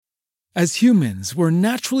As humans, we're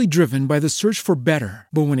naturally driven by the search for better.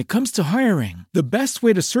 But when it comes to hiring, the best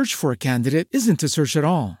way to search for a candidate isn't to search at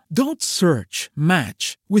all. Don't search,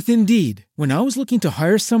 match with Indeed. When I was looking to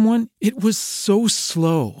hire someone, it was so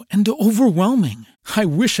slow and overwhelming. I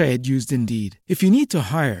wish I had used Indeed. If you need to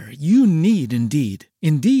hire, you need Indeed.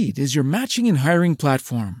 Indeed is your matching and hiring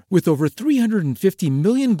platform with over 350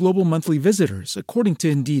 million global monthly visitors, according to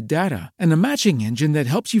Indeed data, and a matching engine that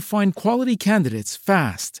helps you find quality candidates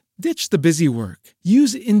fast. Ditch the busy work.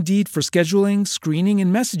 Use Indeed for scheduling, screening,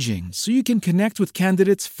 and messaging so you can connect with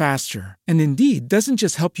candidates faster. And Indeed doesn't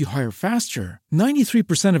just help you hire faster.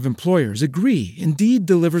 93% of employers agree Indeed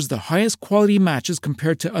delivers the highest quality matches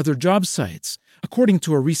compared to other job sites, according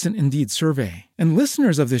to a recent Indeed survey. And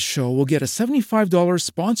listeners of this show will get a $75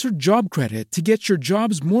 sponsored job credit to get your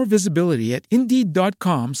jobs more visibility at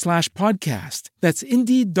Indeed.com/podcast. That's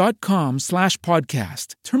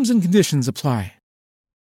Indeed.com/podcast. Terms and conditions apply.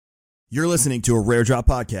 You're listening to a Rare Drop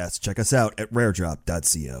podcast. Check us out at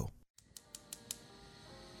raredrop.co.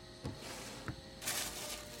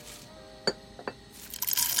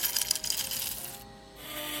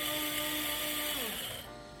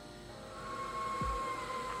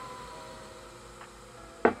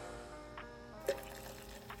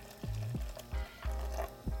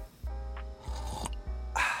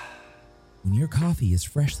 When your coffee is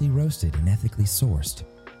freshly roasted and ethically sourced,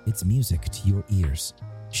 it's music to your ears.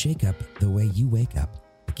 Shake up the way you wake up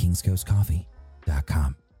at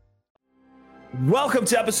kingscoastcoffee.com. Welcome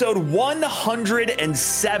to episode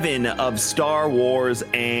 107 of Star Wars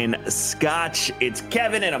and Scotch. It's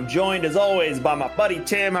Kevin, and I'm joined as always by my buddy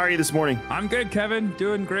Tim. How are you this morning? I'm good, Kevin.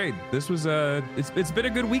 Doing great. This was it's been a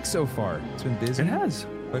good week so far. It's been busy. It has.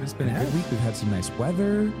 But it's been a good week. We've had some nice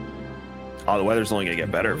weather. Oh, the weather's only going to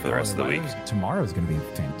get better for the rest of the week. Tomorrow's going to be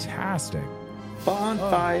fantastic.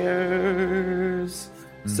 Bonfires.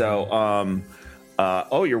 So,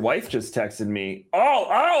 your wife just texted me.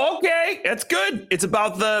 Oh, okay. That's good. It's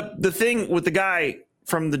about the thing with the guy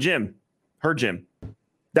from the gym, her gym,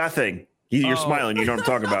 that thing. You're smiling. You know what I'm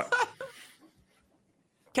talking about.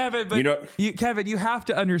 Kevin, but Kevin, you have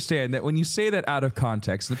to understand that when you say that out of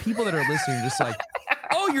context, the people that are listening are just like,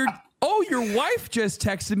 your wife just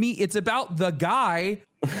texted me. It's about the guy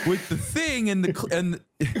with the thing and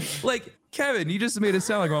like, Kevin, you just made it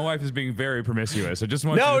sound like my wife is being very promiscuous. I just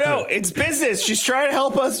want it's business. She's trying to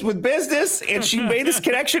help us with business, and she made this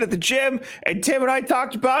connection at the gym, and Tim and I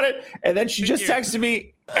talked about it, and then she just texted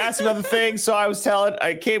me, asked another thing, so I was telling,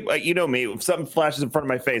 I came, you know me, if something flashes in front of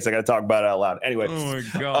my face, I got to talk about it out loud. Anyway. Oh,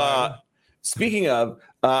 my God. Speaking of,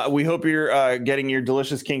 we hope you're getting your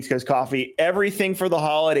delicious King's Coast coffee. Everything for the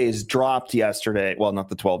holidays dropped yesterday. Well, not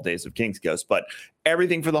the 12 days of King's Coast, but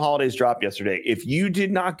everything for the holidays dropped yesterday. If you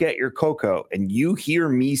did not get your cocoa and you hear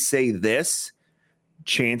me say this,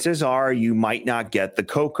 chances are you might not get the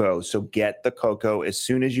cocoa. So get the cocoa as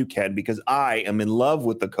soon as you can, because I am in love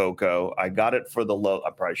with the cocoa. I got it for the low. I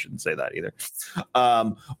probably shouldn't say that either.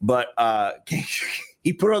 But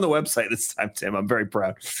he put it on the website this time, Tim. I'm very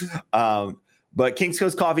proud. But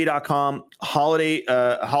kingscoastcoffee.com,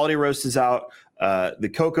 holiday roast is out. The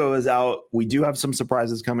cocoa is out. We do have some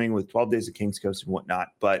surprises coming with 12 days of King's Coast and whatnot,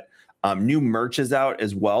 but new merch is out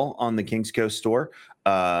as well on the King's Coast store.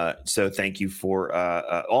 So thank you for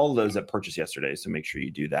all of those that purchased yesterday. So make sure you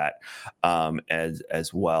do that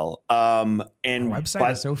as well. And the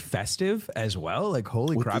website is so festive as well. Like,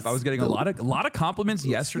 holy crap. I was getting a lot of compliments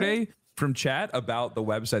yesterday from chat about the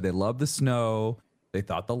website. They love the snow. They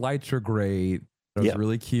thought the lights were great. It was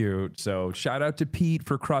really cute. So shout out to Pete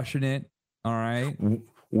for crushing it. All right.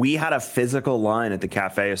 We had a physical line at the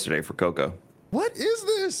cafe yesterday for cocoa. What is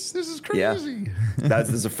this? This is crazy. Yeah. This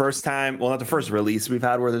is the first time, well, not the first release we've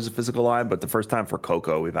had where there's a physical line, but the first time for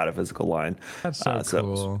cocoa we've had a physical line. That's so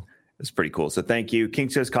cool. It's pretty cool. So thank you,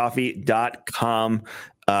 kingscoastcoffee.com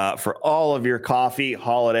for all of your coffee,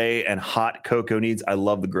 holiday, and hot cocoa needs. I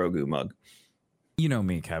love the Grogu mug. You know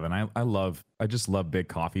me, Kevin. I just love big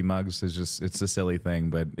coffee mugs. It's a silly thing,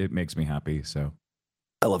 but it makes me happy. So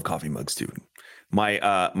I love coffee mugs too. My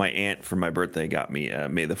aunt for my birthday got me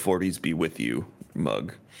 "May the 40s be with you"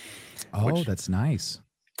 mug. Oh, that's nice.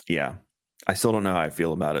 Yeah, I still don't know how I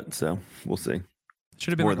feel about it, so we'll see. It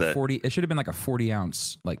should have been like 40. It should have been like a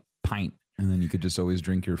 40-ounce like pint, and then you could just always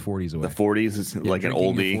drink your 40s away. The 40s is like an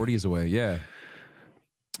oldie. 40s away, yeah.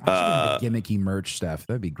 I should gimmicky merch stuff.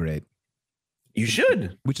 That'd be great. You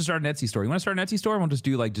should. We should start an Etsy store. You want to start an Etsy store? We'll just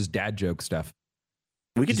do like just dad joke stuff.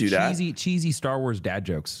 We could do that. Cheesy Star Wars dad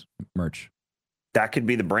jokes merch. That could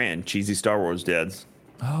be the brand, Cheesy Star Wars Dads.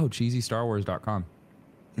 Oh, cheesystarwars.com.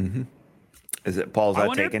 Mm-hmm. Is it Paul's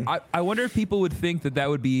that taken? I wonder if people would think that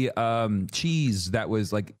would be cheese that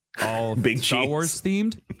was like all Big Star cheese. Wars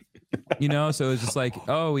themed. You know, so it's just like,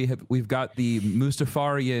 oh, we've got the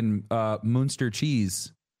Mustafarian Munster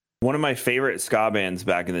cheese. One of my favorite ska bands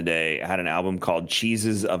back in the day had an album called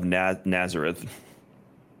Cheeses of Nazareth.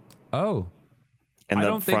 Oh, And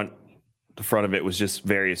the front of it was just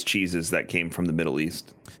various cheeses that came from the Middle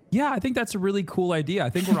East. yeah, I think that's a really cool idea. I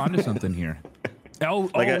think we're onto something here.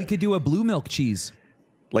 We could do a blue milk cheese.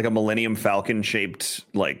 Like a Millennium Falcon shaped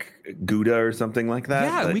like Gouda or something like that.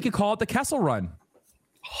 Yeah, Like, we could call it the Kessel Run.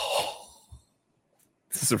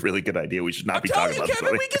 this is a really good idea. We should not I'm be telling talking you, about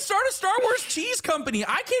Kevin, this. we could start a Star Wars cheese company.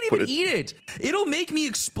 I can't even eat it. It'll make me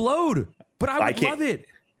explode, but I would love it.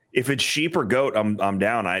 If it's sheep or goat, I'm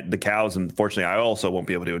down. The cows, unfortunately, I also won't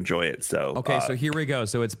be able to enjoy it. So Okay, so here we go.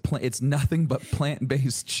 So it's nothing but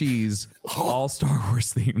plant-based cheese, all Star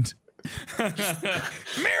Wars themed.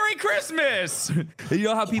 Merry Christmas! You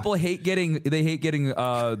know how people hate getting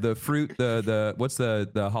the fruit, the what's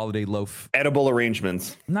the holiday loaf? edible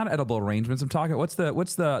arrangements. Not edible arrangements. I'm talking what's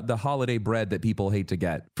the holiday bread that people hate to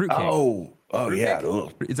get? Fruitcake. Oh yeah.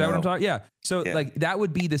 Ugh. Is that what I'm talking? Yeah. So Yeah. like that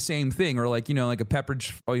would be the same thing, or like like a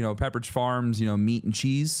Pepperidge Farms, meat and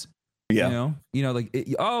cheese. Yeah.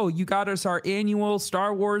 You got us our annual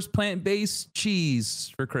Star Wars plant-based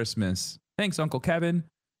cheese for Christmas. Thanks, Uncle Kevin.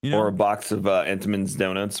 Or a box of Entenmann's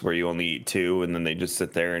donuts where you only eat 2 and then they just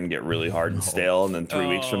sit there and get really hard and stale. And then 3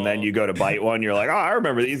 weeks from then you go to bite one. You're like, oh, I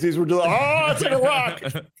remember these. These were it's like a rock.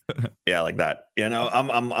 Yeah, like that.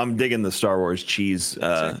 I'm digging the Star Wars cheese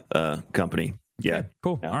company. Yeah.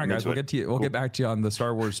 Cool. Yeah, All right, I'm guys. into We'll it. get to you. We'll get back to you on the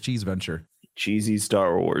Star Wars cheese venture. Cheesy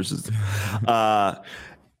Star Wars.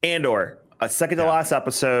 Andor. A second to last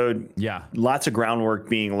episode. Yeah. Lots of groundwork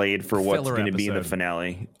being laid for what's Filler going to be in the episode.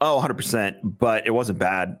 finale. Oh, 100%. But it wasn't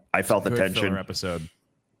bad. I felt the Good tension. filler episode.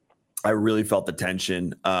 I really felt the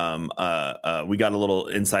tension. We got a little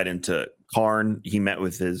insight into Karn. He met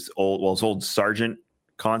with his old sergeant,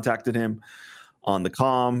 contacted him on the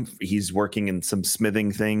comm. He's working in some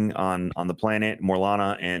smithing thing on the planet,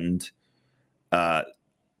 Morlana, and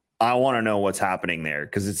I want to know what's happening there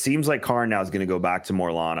because it seems like Karn now is going to go back to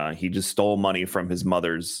Morlana. He just stole money from his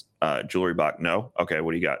mother's jewelry box. No? Okay,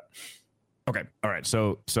 what do you got? Okay. All right.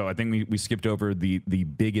 So I think we skipped over the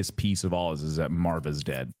biggest piece of all is that Marva's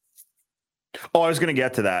dead. Oh, I was going to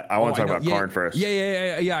get to that. I want to talk about Karn first.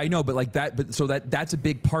 Yeah. I know, but like that. But so that's a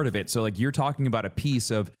big part of it. So like you're talking about a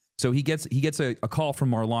piece of. So he gets a call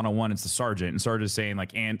from Morlana 1. It's the sergeant, and sergeant is saying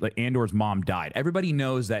like Andor's mom died. Everybody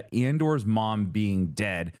knows that Andor's mom being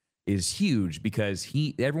dead is huge because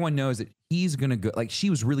everyone knows that he's gonna go. Like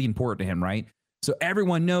she was really important to him, right? So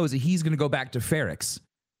everyone knows that he's gonna go back to Ferrix.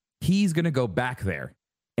 He's gonna go back there.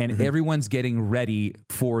 And everyone's getting ready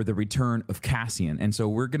for the return of Cassian. And so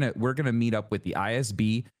we're gonna meet up with the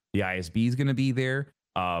ISB. The ISB is gonna be there.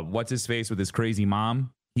 What's his face with his crazy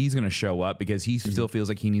mom? He's gonna show up because he still feels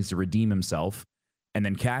like he needs to redeem himself. And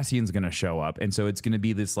then Cassian's gonna show up. And so it's gonna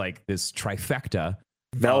be this trifecta.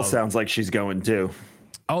 Vel sounds like she's going too.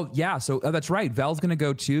 Oh yeah, so that's right. Vel's gonna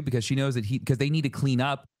go too because she knows that because they need to clean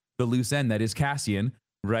up the loose end that is Cassian,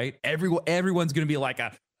 right? Everyone's gonna be like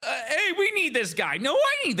hey, we need this guy. No,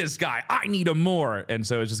 I need this guy. I need him more. And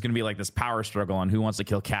so it's just going to be like this power struggle on who wants to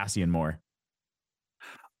kill Cassian more.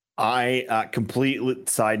 I complete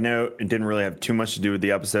side note, it didn't really have too much to do with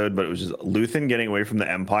the episode, but it was just Luthen getting away from the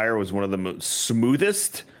Empire was one of the most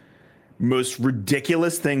smoothest, most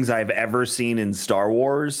ridiculous things I've ever seen in Star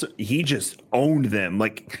Wars. He just owned them.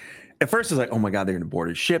 Like at first, it's like, oh my God, they're going to board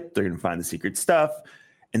his ship. They're going to find the secret stuff.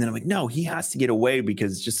 And then I'm like, no, he has to get away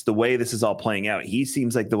because just the way this is all playing out, he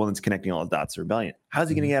seems like the one that's connecting all the dots to rebellion. How's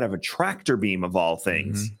he going to get out of a tractor beam of all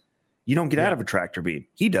things? You don't get out of a tractor beam.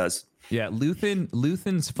 He does. Yeah,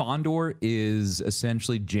 Luthen's Fondor is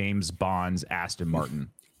essentially James Bond's Aston Martin.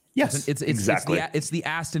 Yes, exactly. It's the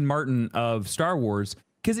Aston Martin of Star Wars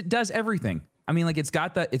because it does everything. I mean, like it's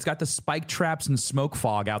got the spike traps and smoke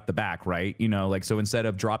fog out the back, right? Like so instead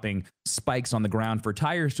of dropping spikes on the ground for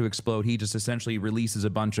tires to explode, he just essentially releases a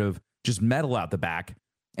bunch of just metal out the back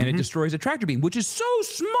and it destroys a tractor beam, which is so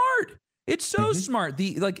smart. It's so smart.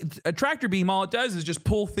 A tractor beam, all it does is just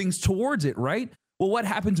pull things towards it, right? Well, what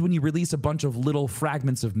happens when you release a bunch of little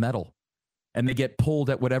fragments of metal and they get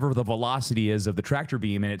pulled at whatever the velocity is of the tractor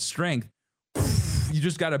beam and its strength? You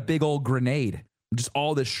just got a big old grenade. Just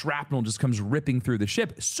all this shrapnel just comes ripping through the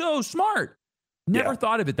ship. So smart. Never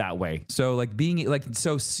thought of it that way. So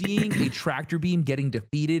seeing a tractor beam getting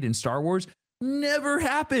defeated in Star Wars never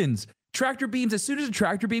happens. Tractor beams, as soon as a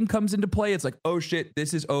tractor beam comes into play, it's like, oh shit,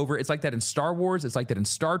 this is over. It's like that in Star Wars. It's like that in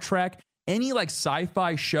Star Trek. Any like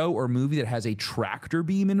sci-fi show or movie that has a tractor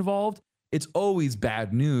beam involved it's always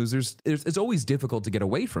bad news. It's always difficult to get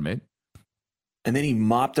away from it. And then he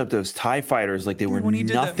mopped up those TIE fighters like they were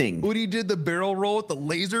nothing. When he did the barrel roll with the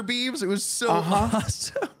laser beams, it was so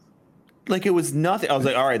awesome. Like it was nothing. I was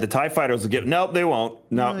like, all right, the TIE fighters will get. Nope, they won't.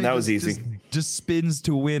 No, that was easy. Just spins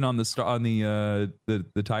to win on the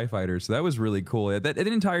TIE fighter. So that was really cool. That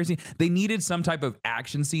entire scene, they needed some type of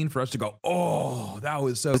action scene for us to go, oh, that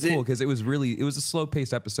was so cool, because it was a slow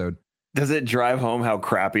paced episode. Does it drive home how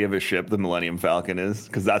crappy of a ship the Millennium Falcon is?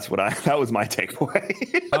 Because that was my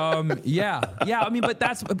takeaway. Yeah. I mean, but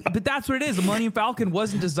that's what it is. The Millennium Falcon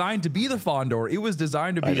wasn't designed to be the Fondor. It was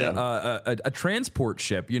designed to be a transport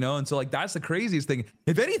ship, And so like that's the craziest thing.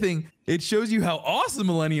 If anything, it shows you how awesome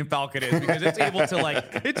Millennium Falcon is, because it's able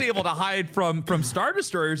to hide from Star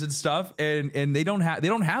Destroyers and stuff, and they don't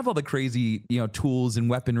have all the crazy tools and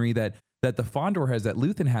weaponry that the Fondor has, that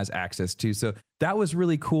Luthen has access to. So that was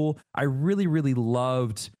really cool. I really, really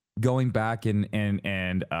loved going back and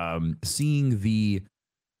seeing the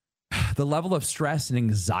level of stress and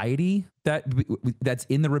anxiety that's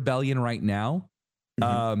in the rebellion right now.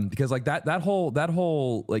 Because like that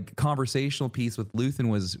whole like conversational piece with Luthen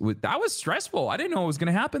was stressful. I didn't know what was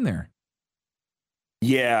going to happen there.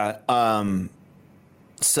 Yeah.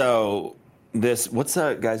 So what's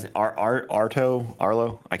that guy's Arlo?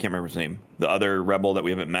 I can't remember his name. The other rebel that we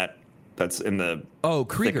haven't met that's in the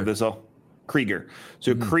Kreegyr. thick of this all. Kreegyr.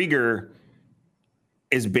 So Kreegyr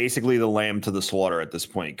is basically the lamb to the slaughter at this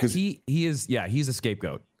point, because he's a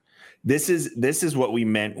scapegoat. This is what we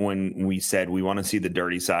meant when we said we want to see the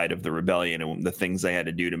dirty side of the rebellion and the things they had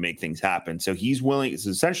to do to make things happen. So he's willing. It's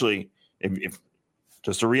essentially, if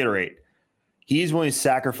just to reiterate, he's willing to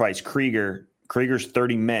sacrifice Kreegyr's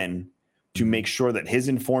 30 men to make sure that his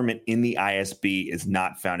informant in the ISB is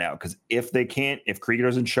not found out. Because if Kreegyr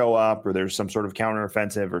doesn't show up, or there's some sort of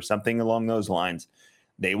counteroffensive or something along those lines,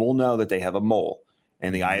 they will know that they have a mole,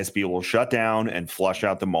 and the ISB will shut down and flush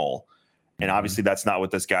out the mole. And obviously that's not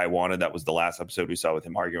what this guy wanted. That was the last episode we saw with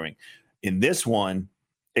him arguing. In this one,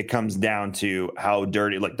 it comes down to how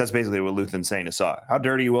dirty, like that's basically what Luthen's saying to Saw. How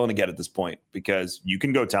dirty are you willing to get at this point? Because you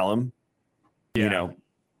can go tell him,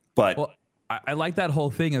 but... Well, I like that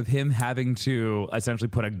whole thing of him having to essentially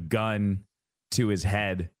put a gun to his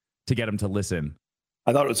head to get him to listen.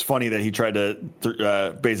 I thought it was funny that he tried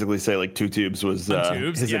to basically say like Two Tubes was his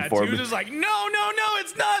informant. Tubes is like, no,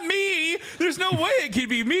 it's not me. There's no way it could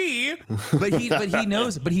be me. But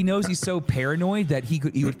he knows he's so paranoid that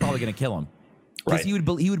he was probably going to kill him, because he would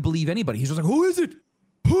believe anybody. He's just like, who is it?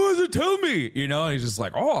 Who is it? Tell me. And he's just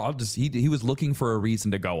like, he was looking for a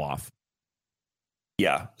reason to go off.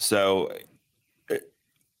 Yeah. So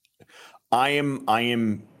I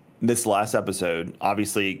am this last episode,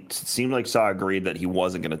 obviously it seemed like Saw agreed that he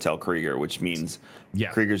wasn't going to tell Kreegyr, which means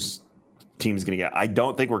Kreegyr's team is going to get. I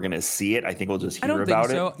don't think we're going to see it. I think we'll just hear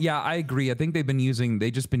about it. Yeah, I agree. I think they've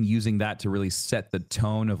just been using that to really set the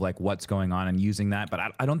tone of like what's going on and using that. But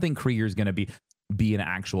I don't think Kreegyr is going to be an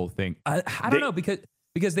actual thing. I don't know,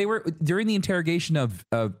 because they were during the interrogation of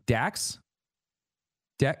Bix.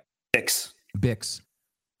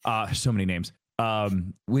 So many names.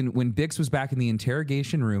 When Bix was back in the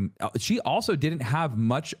interrogation room, she also didn't have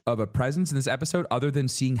much of a presence in this episode other than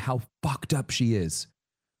seeing how fucked up she is.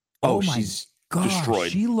 Oh my she's God,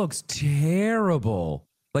 destroyed. She looks terrible.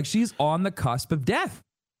 Like she's on the cusp of death.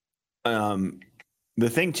 The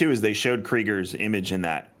thing too is they showed Kreegyr's image in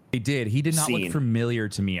that. They did. He did not look familiar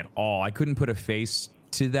to me at all. I couldn't put a face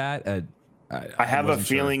to that. I have a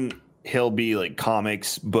feeling he'll be like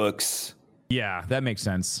comics, books. Yeah, that makes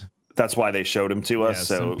sense. That's why they showed him to us.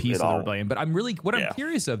 So some piece of the rebellion. But I'm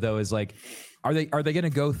curious of though is like, are they going to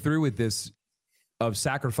go through with this of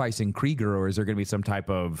sacrificing Kreegyr, or is there going to be some type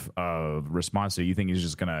of response to it? You think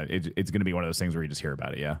it's going to be one of those things where you just hear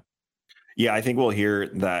about it? Yeah. Yeah, I think we'll hear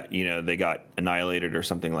that, they got annihilated or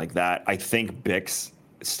something like that. I think Bix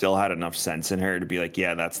still had enough sense in her to be like,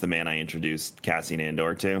 yeah, that's the man I introduced Cassian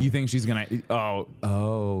Andor to. You think she's going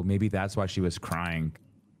to, maybe that's why she was crying.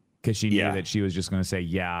 Because she knew that she was just going to say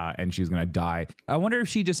and she was going to die. I wonder if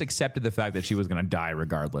she just accepted the fact that she was going to die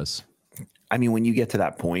regardless. I mean, when you get to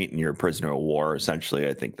that point and you're a prisoner of war, essentially,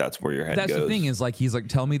 I think that's where your head goes. That's the thing is like, he's like,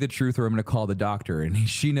 tell me the truth or I'm going to call the doctor. And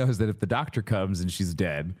she knows that if the doctor comes and she's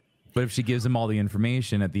dead, but if she gives him all the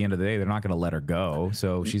information at the end of the day, they're not going to let her go.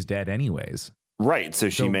 So she's dead anyways. Right. So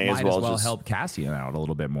she may as well just help Cassian out a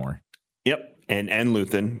little bit more. Yep. And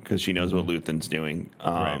Luthen, because she knows what Luthen's doing.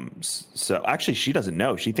 So actually, she doesn't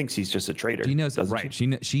know. She thinks he's just a traitor. She knows, right? She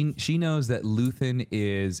knows that Luthen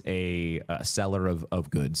is a seller of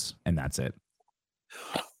goods, and that's it.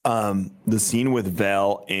 The scene with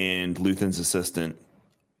Vel and Luthen's assistant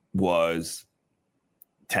was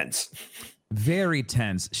tense. Very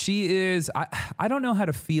tense. She is. I don't know how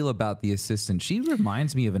to feel about the assistant. She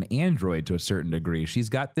reminds me of an android to a certain degree. She's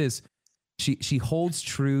got this. She holds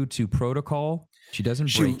true to protocol. She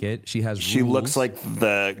doesn't break it. She has. She rules. looks like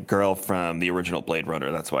the girl from the original Blade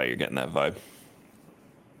Runner. That's why you're getting that vibe.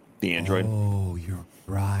 The android. Oh, you're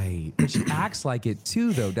right. But she acts like it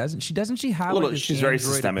too, though, doesn't she? Doesn't she have like this she's very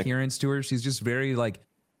android systemic appearance to her? She's just very like,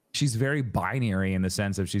 she's very binary in the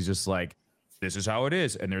sense of she's just like, this is how it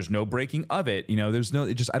is, and there's no breaking of it. You know, there's no.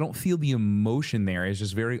 It just I don't feel the emotion there. It's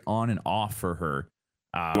just very on and off for her.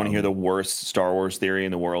 You want to hear the worst Star Wars theory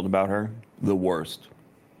in the world about her? The worst.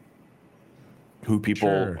 Who people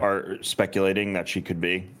are speculating that she could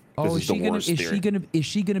be? Oh, is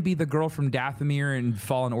she gonna be the girl from Dathomir in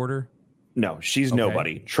Fallen Order? No, she's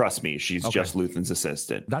nobody. Trust me, she's just Luthen's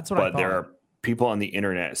assistant. That's what I thought. But there are people on the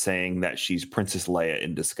internet saying that she's Princess Leia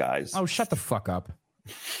in disguise. Oh, shut the fuck up.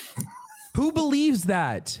 Who believes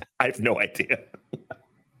that? I have no idea.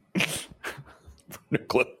 No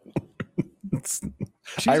clue.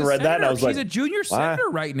 I read that and I was like, she's a junior senator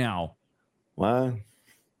right now. What?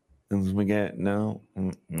 Doesn't we get no,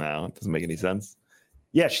 it doesn't make any sense.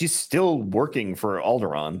 Yeah, she's still working for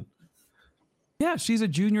Alderaan. Yeah, she's a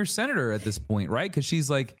junior senator at this point, right? Because she's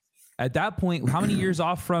like, at that point, how many years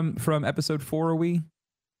off from episode 4 are we?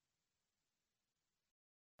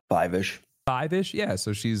 5-ish. 5-ish, yeah.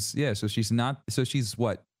 So she's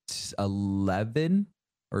what, 11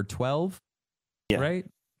 or 12, right?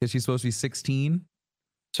 Because she's supposed to be 16.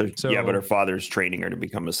 So yeah, but her father's training her to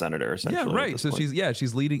become a senator. Essentially, yeah, right. So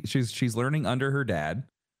she's leading. She's learning under her dad.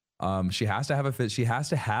 She has to have she has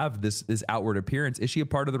to have this outward appearance. Is she a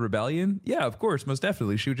part of the rebellion? Yeah, of course, most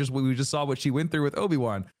definitely. We just saw what she went through with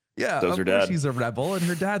Obi-Wan. Yeah, of course she's a rebel and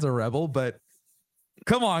her dad's a rebel. But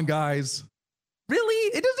come on, guys,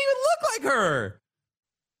 really? It doesn't even look like her.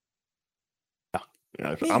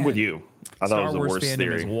 Yeah, I'm with you. I thought it was the worst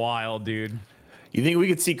theory. Is wild, dude. You think we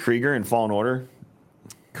could see Krieger in Fallen Order?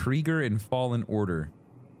 Krieger in Fallen Order.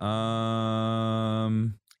 I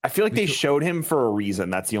feel like they showed him for a reason.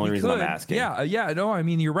 That's the only reason I'm asking. Yeah. No, I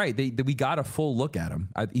mean, you're right. We got a full look at him.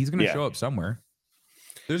 He's going to show up somewhere.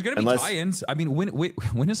 There's going to be tie-ins. I mean,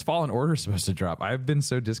 when is Fallen Order supposed to drop? I've been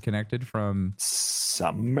so disconnected from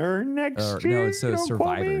summer next year. No, it's a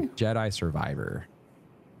Survivor. Jedi Survivor.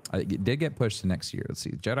 It did get pushed to next year. Let's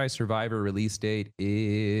see. Jedi Survivor release date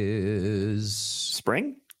is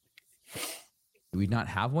spring. Do we not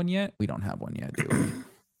have one yet? We don't have one yet, do we?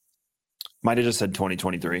 Might have just said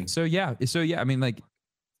 2023. So yeah. I mean, like,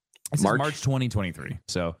 this is March 2023.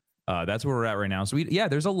 So that's where we're at right now. So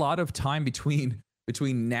there's a lot of time between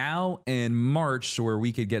now and March where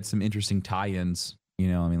we could get some interesting tie-ins.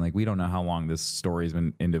 You know, I mean, like, we don't know how long this story's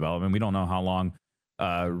been in development. We don't know how long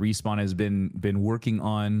Respawn has been working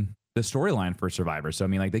on the storyline for Survivor. So I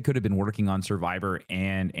mean, like, they could have been working on Survivor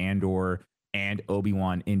and Andor and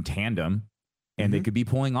Obi-Wan in tandem. And they could be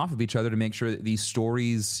pulling off of each other to make sure that these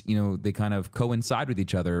stories, you know, they kind of coincide with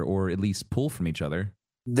each other or at least pull from each other.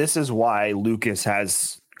 This is why Lucas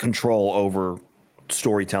has control over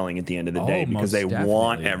storytelling at the end of the day, because they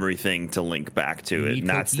want everything to link back to it. And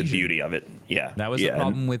that's the beauty of it. Yeah. That was the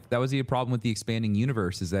problem with the expanding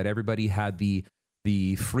universe, is that everybody had the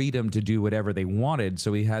freedom to do whatever they wanted. So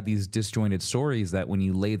we had these disjointed stories that when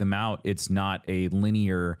you lay them out, it's not a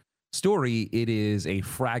linear story, it is a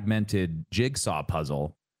fragmented jigsaw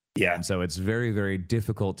puzzle. Yeah. And so it's very, very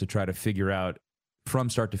difficult to try to figure out from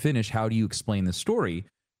start to finish, how do you explain the story?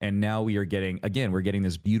 And now we're getting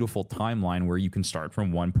this beautiful timeline where you can start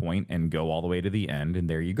from one point and go all the way to the end. And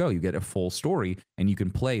there you go. You get a full story and you can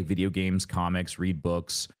play video games, comics, read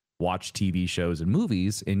books, watch TV shows and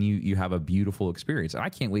movies, and you have a beautiful experience. And I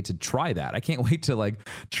can't wait to try that. I can't wait to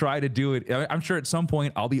try to do it. I'm sure at some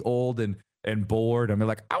point I'll be old and bored. I'm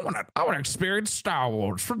like, I want to experience Star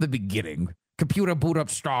Wars from the beginning. Computer boot up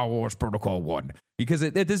Star Wars Protocol 1. Because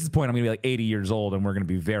at this point, I'm going to be like 80 years old, and we're going to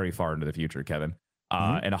be very far into the future, Kevin,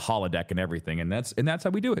 and a holodeck and everything. And that's how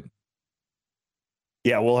we do it.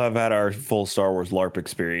 Yeah, we'll have had our full Star Wars LARP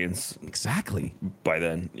experience. Exactly. By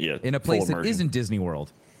then, yeah. In a place that isn't Disney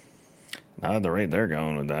World. Not at the rate they're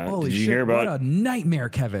going with that. Holy Did you shit, hear about what a nightmare,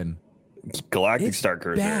 Kevin. Galactic Star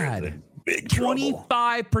Cruiser? Bad. Big trouble.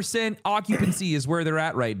 25% occupancy is where they're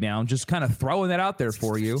at right now. Just kind of throwing that out there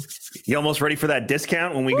for you. You almost ready for that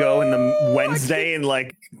discount when we go in the Wednesday in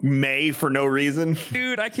like May for no reason?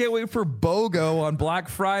 Dude, I can't wait for BOGO on Black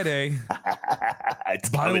Friday.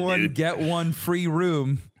 Buy one, get one free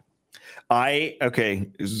room.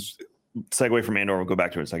 Segue from Andor, we'll go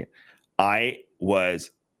back to it in a second. I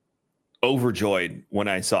was overjoyed when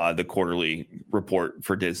I saw the quarterly report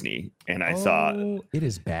for Disney, and I saw it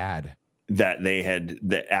is bad. that they had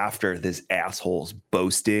that after this asshole's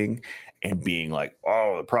boasting and being like,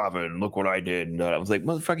 oh, the profit and look what I did. And I was like,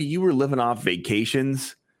 motherfucker, you were living off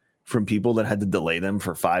vacations from people that had to delay them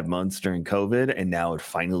for 5 months during COVID. And now it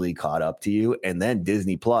finally caught up to you. And then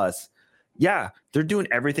Disney Plus. Yeah, they're doing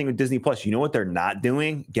everything with Disney Plus. You know what they're not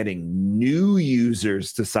doing? Getting new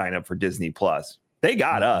users to sign up for Disney Plus. They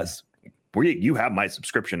got us. You have my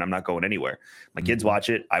subscription. I'm not going anywhere. My kids watch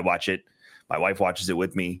it. I watch it. My wife watches it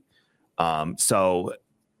with me. So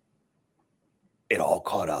it all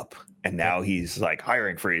caught up. And now he's like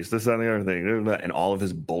hiring freeze, this and the other thing, and all of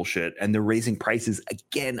his bullshit. And they're raising prices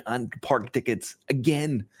again on park tickets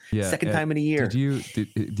again. Yeah, second time in a year. Did you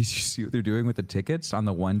see what they're doing with the tickets on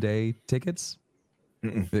the 1-day tickets?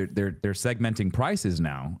 They're segmenting prices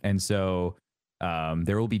now, and so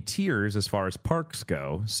there will be tiers as far as parks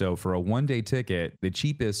go. So for a 1-day ticket, the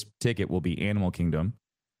cheapest ticket will be Animal Kingdom,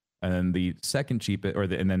 and then the second cheapest,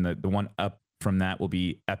 and then the one up from that will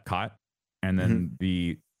be Epcot, and then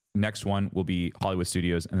the next one will be Hollywood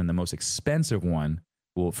Studios, and then the most expensive one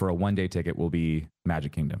will, for a 1-day ticket, will be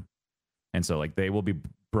Magic Kingdom. And so like they will be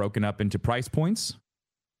broken up into price points.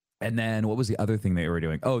 And then what was the other thing they were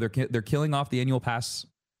doing? Oh, they're killing off the annual pass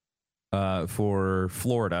for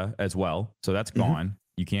Florida as well. So that's gone.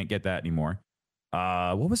 You can't get that anymore.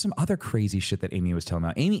 What was some other crazy shit that Amy was telling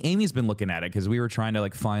about? Amy's been looking at it because we were trying to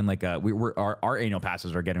like find like our annual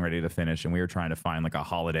passes are getting ready to finish, and we were trying to find like a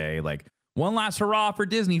holiday, like one last hurrah for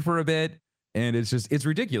Disney for a bit. And it's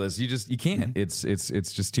ridiculous. You can't. It's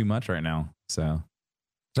just too much right now. So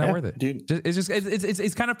it's not worth it, dude.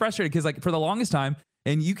 It's kind of frustrating because like for the longest time,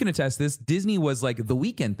 and you can attest this, Disney was like the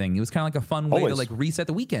weekend thing. It was kind of like a fun way to like reset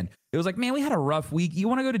the weekend. It was like, man, we had a rough week. You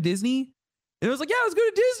want to go to Disney? And it was like, yeah, let's go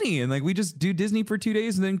to Disney. And like, we just do Disney for 2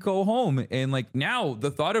 days and then go home. And like now the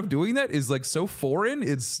thought of doing that is like so foreign.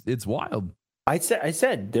 It's wild. I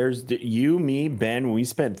said, there's you, me, Ben, we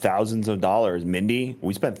spent thousands of dollars. Mindy,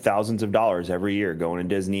 we spent thousands of dollars every year going to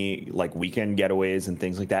Disney, like weekend getaways and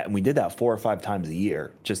things like that. And we did that 4 or 5 times a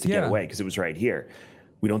year just to get away because it was right here.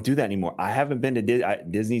 We don't do that anymore. I haven't been to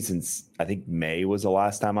Disney since I think May was the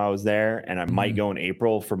last time I was there. And I might go in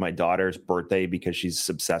April for my daughter's birthday because she's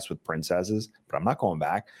obsessed with princesses, but I'm not going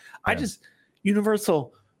back. Yeah.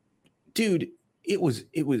 Universal, dude, it was.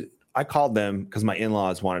 I called them because my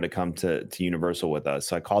in-laws wanted to come to Universal with us.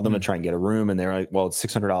 So I called them to try and get a room. And they're like, well, it's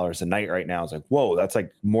 $600 a night right now. I was like, whoa, that's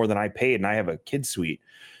like more than I paid. And I have a kid suite.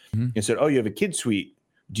 They said, oh, you have a kid suite.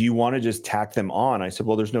 Do you want to just tack them on? I said,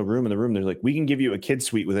 well, there's no room in the room. They're like, we can give you a kid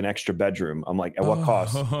suite with an extra bedroom. I'm like, at what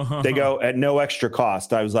cost? They go, at no extra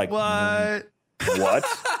cost. I was like, what?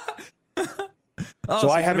 So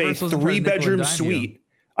I have a 3-bedroom suite.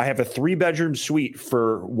 I have a 3-bedroom suite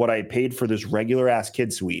for what I paid for this regular ass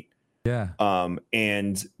kid suite. Yeah.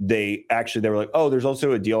 And they were like, oh, there's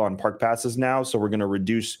also a deal on park passes now. So we're going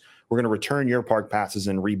to return your park passes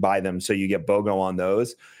and rebuy them. So you get BOGO on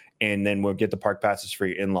those. And then we'll get the park passes for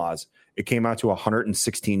your in-laws. It came out to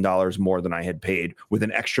 $116 more than I had paid with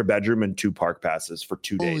an extra bedroom and 2 park passes for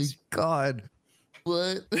 2 days. Holy God.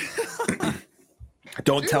 What?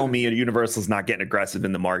 Don't tell me Universal's not getting aggressive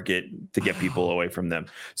in the market to get people away from them.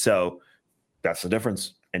 So that's the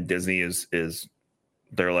difference. And Disney is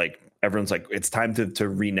they're like, everyone's like, it's time to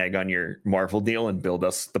renege on your Marvel deal and build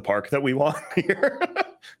us the park that we want here.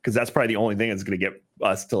 Because that's probably the only thing that's going to get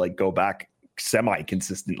us to like go back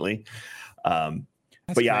semi-consistently.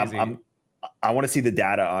 But yeah, I want to see the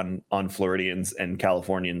data on Floridians and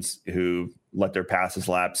Californians who let their passes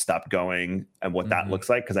lapse, stop going, and what that looks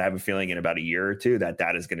like. Because I have a feeling in about a year or two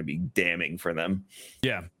that is going to be damning for them.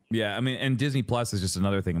 Yeah. I mean, and Disney Plus is just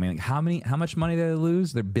another thing. I mean, like how much money did they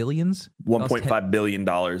lose? They're billions. $1.5 billion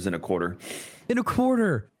in a quarter. In a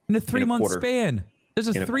 3-month span. There's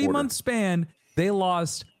a 3-month span. They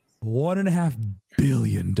lost $1.5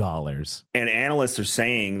 billion. And analysts are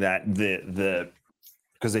saying that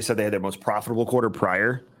because they said they had their most profitable quarter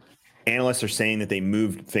prior. Analysts are saying that they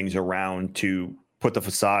moved things around to put the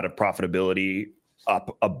facade of profitability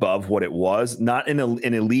up above what it was, not in a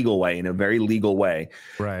legal way, in a very legal way,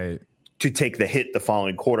 right? To take the hit the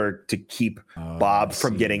following quarter to keep Bob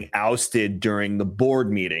from getting ousted during the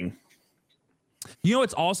board meeting. You know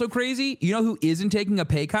what's also crazy? You know who isn't taking a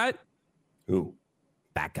pay cut? Who?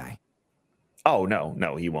 That guy. Oh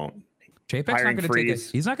no, he won't. Chapek's not going to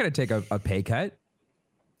he's not going to take a pay cut.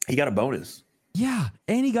 He got a bonus. Yeah,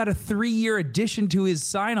 and he got a 3-year addition to his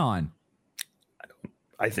sign-on.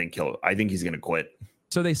 I think he's going to quit.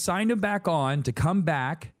 So they signed him back on to come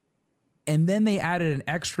back, and then they added an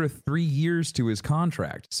extra 3 years to his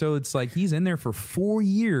contract. So it's like he's in there for 4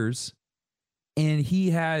 years, and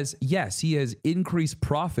he has increased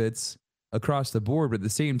profits across the board, but at the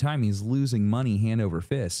same time, he's losing money hand over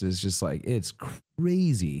fist. It's just like, it's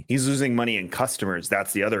crazy. He's losing money in customers.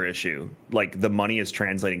 That's the other issue. Like the money is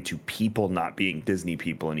translating to people not being Disney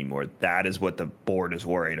people anymore. That is what the board is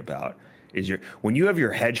worried about. When you have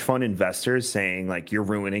your hedge fund investors saying like you're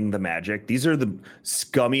ruining the magic, these are the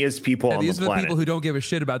scummiest people on the planet. These are the people who don't give a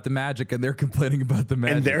shit about the magic, and they're complaining about the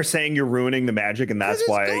magic. And they're saying you're ruining the magic, and that's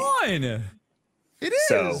why it's gone. It is.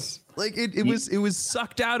 So, like it was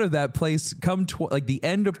sucked out of that place. Like the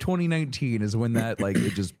end of 2019 is when that like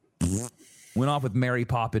it just went off with Mary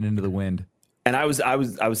popping into the wind. And I was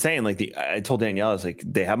saying like I told Danielle, I was like,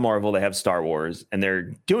 they have Marvel, they have Star Wars, and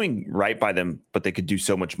they're doing right by them, but they could do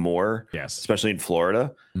so much more. Yes, especially in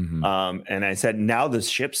Florida. Mm-hmm. And I said now the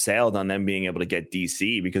ship sailed on them being able to get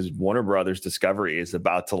DC because Warner Brothers Discovery is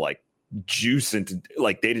about to like juice into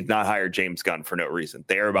like they did not hire James Gunn for no reason.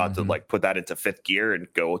 They are about to like put that into fifth gear and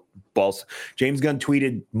go balls. James Gunn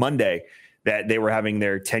tweeted Monday that they were having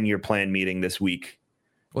their 10-year plan meeting this week.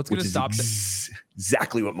 What's going to stop them?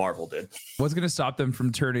 Exactly what Marvel did. What's going to stop them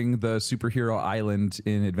from turning the superhero island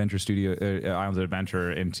in Adventure Studio, Islands of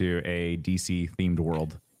Adventure, into a DC themed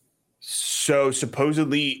world? So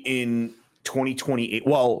supposedly in 2028.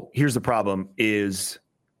 Well, here's the problem: is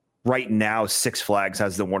right now Six Flags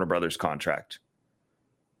has the Warner Brothers contract.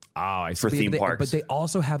 Oh, I see. For theme parks, but they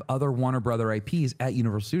also have other Warner Brother IPs at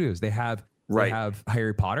Universal Studios. They have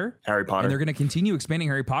Harry Potter. And they're going to continue expanding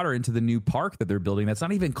Harry Potter into the new park that they're building. That's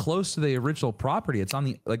not even close to the original property. It's on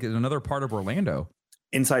in another part of Orlando.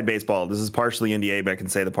 Inside baseball. This is partially NDA, but I can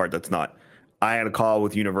say the part that's not. I had a call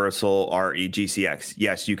with Universal REGCX.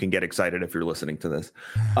 Yes, you can get excited if you're listening to this.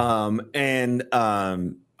 I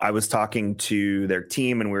was talking to their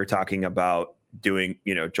team, and we were talking about doing,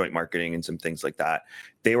 joint marketing and some things like that.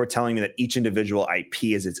 They were telling me that each individual IP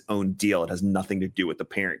is its own deal. It has nothing to do with the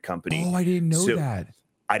parent company. Oh, I didn't know that.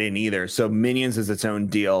 I didn't either. So Minions is its own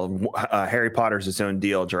deal. Harry Potter is its own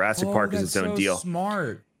deal. Jurassic Park is its own deal.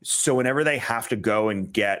 Smart. So whenever they have to go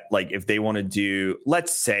and get, like, if they want to do,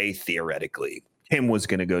 let's say theoretically, Tim was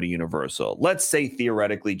going to go to Universal. Let's say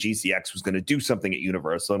theoretically GCX was going to do something at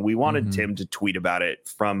Universal, and we wanted Tim to tweet about it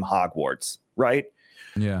from Hogwarts, right?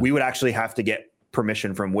 Yeah. We would actually have to get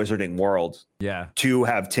permission from Wizarding World to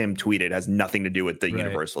have Tim tweet it. Has nothing to do with the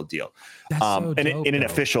Universal deal. That's so dope, in an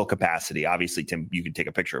official capacity. Obviously, Tim, you can take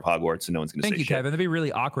a picture of Hogwarts and no one's going to say Thank you, shit. Kevin. That'd be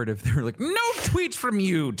really awkward if they were like, no tweets from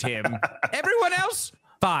you, Tim. Everyone else,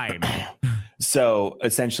 fine. So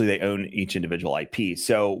essentially they own each individual IP.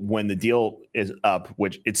 So when the deal is up,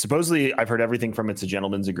 which it's supposedly, I've heard everything from it's a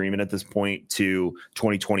gentleman's agreement at this point to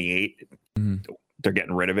 2028. They're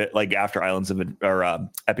getting rid of it, like after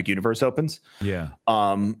Epic Universe opens. Yeah.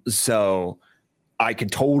 So I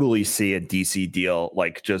could totally see a DC deal,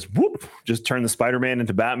 like just turn the Spider-Man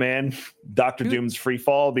into Batman. Doctor Doom's free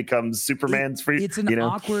fall becomes Superman's free. It's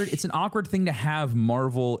an awkward thing to have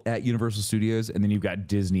Marvel at Universal Studios, and then you've got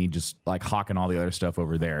Disney just like hawking all the other stuff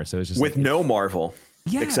over there. So it's just with no Marvel.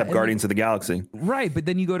 Yeah, except Guardians of the Galaxy. Right. But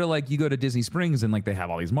then you go to Disney Springs and like they have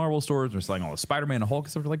all these Marvel stores. They're selling all the Spider-Man and Hulk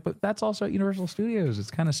stuff. Like, but that's also at Universal Studios. It's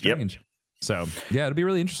kind of strange. Yep. So yeah, it'll be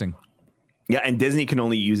really interesting. Yeah, and Disney can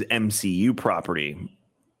only use MCU property.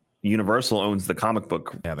 Universal owns the comic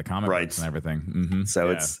book. Yeah, the comic rights and everything. So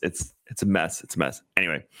it's a mess. It's a mess.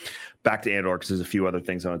 Anyway, back to Andor because there's a few other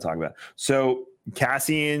things I want to talk about. So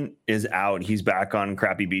Cassian is out. He's back on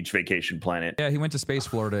Crappy Beach Vacation Planet. Yeah, he went to Space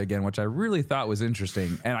Florida again, which I really thought was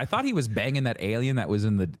interesting. And I thought he was banging that alien that was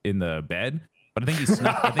in the bed, but I think he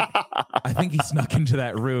snuck. I think he snuck into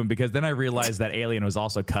that room because then I realized that alien was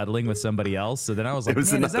also cuddling with somebody else. So then I was like,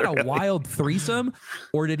 man, is that a wild threesome,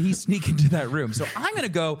 or did he sneak into that room? So I'm gonna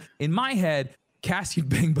go in my head. Cassian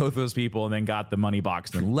banged both those people and then got the money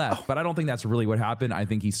box and left. But I don't think that's really what happened. I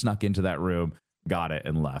think he snuck into that room, got it,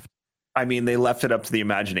 and left. I mean, they left it up to the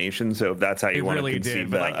imagination. So if that's how you want to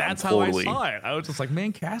conceive it, like that's how I saw it. I was just like,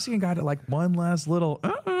 man, Cassian got it like one last little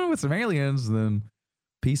with some aliens, and then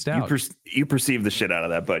peaced out. You perceive the shit out of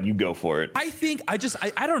that, but you go for it. I think I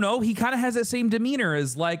don't know. He kind of has that same demeanor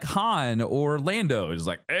as like Han or Lando. He's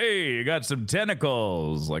like, hey, you got some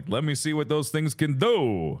tentacles. Like, let me see what those things can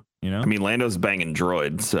do. You know? I mean, Lando's banging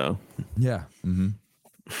droids, so yeah.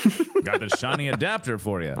 Got the shiny adapter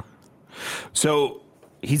for you. So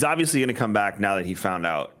he's obviously going to come back now that he found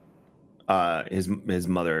out his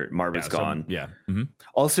mother Marva's gone.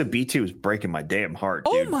 Also, B2 is breaking my damn heart.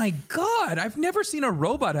 Oh my god! I've never seen a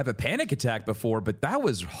robot have a panic attack before, but that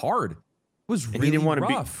was hard. It was really he didn't want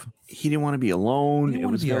rough. He didn't want to be alone. It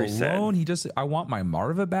was very sad. He just, I want my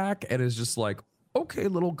Marva back, and it's just like, okay,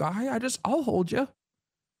 little guy, I'll hold you.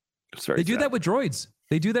 They do that with droids.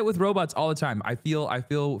 They do that with robots all the time. I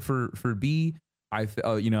feel for B. I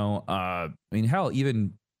mean, hell,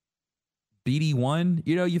 even BD1,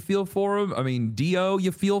 you feel for him. I mean, Dio,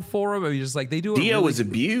 you feel for him. I mean, just like they do. Dio was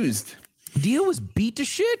abused. Dio was beat to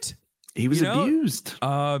shit. He was abused.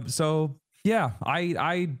 So yeah,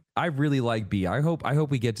 I really like B. I hope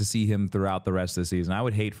we get to see him throughout the rest of the season. I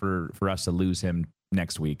would hate for us to lose him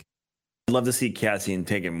next week. I'd love to see Cassian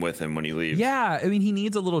take him with him when he leaves. Yeah, I mean, he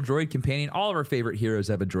needs a little droid companion. All of our favorite heroes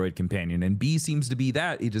have a droid companion, and B seems to be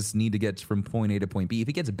that. He just need to get from point A to point B. If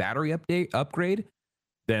he gets a battery upgrade,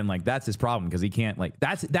 then like that's his problem, because he can't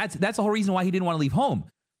that's the whole reason why he didn't want to leave home.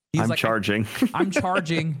 He's like, charging. I'm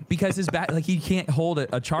charging because his he can't hold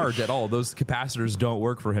a charge at all. Those capacitors don't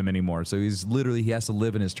work for him anymore. So he has to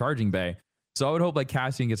live in his charging bay. So I would hope like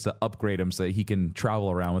Cassian gets to upgrade him so that he can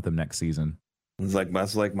travel around with him next season.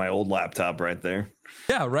 That's like my old laptop right there.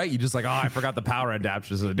 Yeah, right. You just like, I forgot the power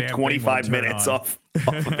adapter. So the damn 25 minutes off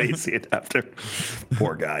of AC adapter.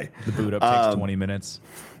 Poor guy. The boot up takes 20 minutes.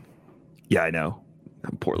 Yeah, I know.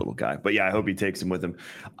 Poor little guy. But yeah, I hope he takes him with him.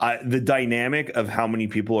 The dynamic of how many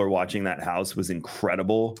people are watching that house was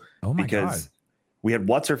incredible. Oh my because God. We had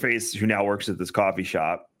what's her face who now works at this coffee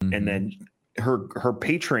shop, and then her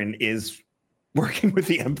patron is working with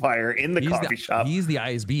the Empire in the coffee shop. He's the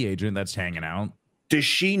ISB agent that's hanging out. Does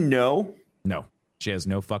she know? No, she has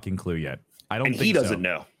no fucking clue yet. I don't. And think he doesn't so.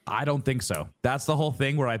 know. I don't think so. That's the whole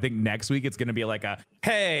thing. Where I think next week it's going to be like a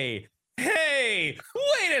hey,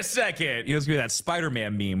 wait a second. It's gonna be that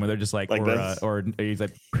Spider-Man meme where they're just like or he's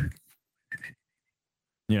like,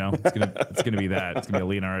 it's gonna be that. It's gonna be a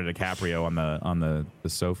Leonardo DiCaprio on the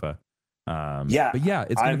sofa. But yeah,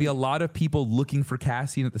 it's going to be a lot of people looking for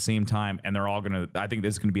Cassian at the same time, and they're all going to. I think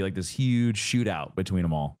there's going to be like this huge shootout between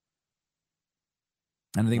them all.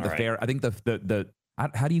 And I think I think the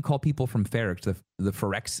how do you call people from Ferrix? The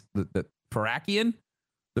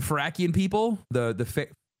Farakian people, the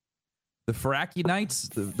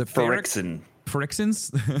Farakianites, the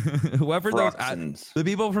Ferrixans, whoever those the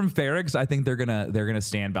people from Ferrix, I think they're gonna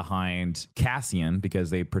stand behind Cassian because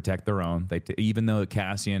they protect their own. Even though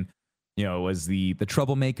Cassian, was the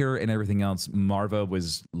troublemaker and everything else, Marva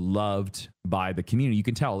was loved by the community. You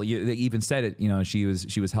can tell. They even said it. She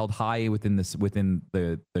was held high within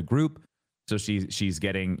the group. So she's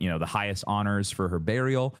getting the highest honors for her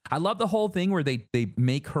burial. I love the whole thing where they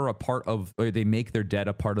make her a part of, or they make their dead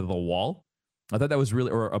a part of the wall. I thought that was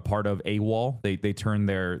really, or a part of a wall. They turn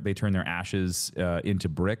their ashes into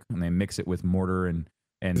brick, and they mix it with mortar and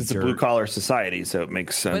it's dirt. a blue collar society, so it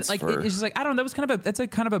makes sense. But it's just like, I don't know. That's a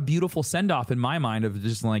kind of a beautiful send off in my mind of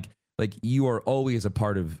just like you are always a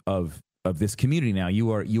part of this community now.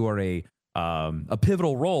 You are a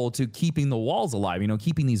pivotal role to keeping the walls alive.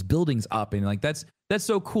 Keeping these buildings up, and like that's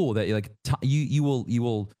so cool that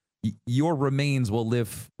your remains will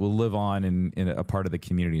live on in a part of the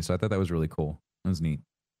community. So I thought that was really cool. It was neat.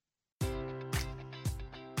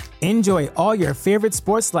 Enjoy all your favorite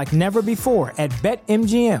sports like never before at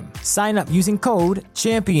BetMGM. Sign up using code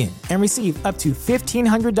CHAMPION and receive up to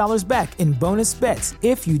 $1,500 back in bonus bets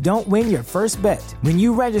if you don't win your first bet. When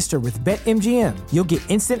you register with BetMGM, you'll get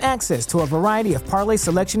instant access to a variety of parlay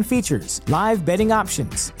selection features, live betting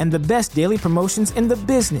options, and the best daily promotions in the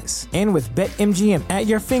business. And with BetMGM at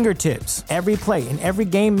your fingertips, every play and every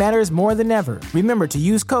game matters more than ever. Remember to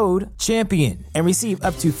use code CHAMPION and receive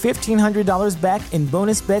up to $1,500 back in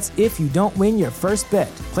bonus bets if you don't win your first bet.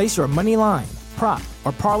 Place your money line, prop,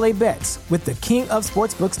 or parlay bets with the king of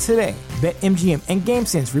sportsbooks today. BetMGM and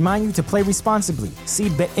GameSense remind you to play responsibly. See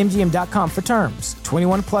BetMGM.com for terms.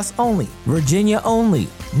 21 plus only. Virginia only.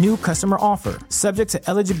 New customer offer. Subject to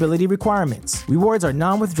eligibility requirements. Rewards are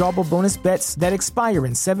non-withdrawable bonus bets that expire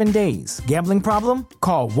in 7 days. Gambling problem?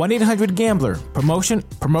 Call 1-800-GAMBLER.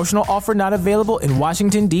 Promotional offer not available in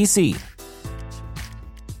Washington, D.C.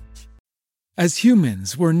 As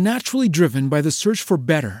humans, we're naturally driven by the search for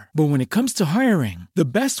better. But when it comes to hiring, the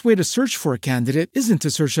best way to search for a candidate isn't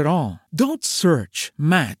to search at all. Don't search,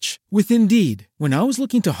 match with Indeed. When I was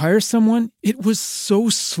looking to hire someone, it was so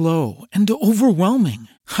slow and overwhelming.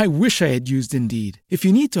 I wish I had used Indeed. If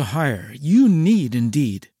you need to hire, you need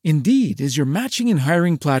Indeed. Indeed is your matching and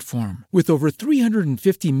hiring platform with over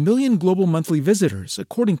 350 million global monthly visitors,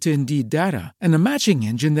 according to Indeed data, and a matching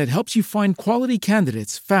engine that helps you find quality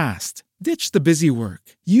candidates fast. Ditch the busy work.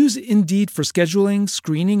 Use Indeed for scheduling,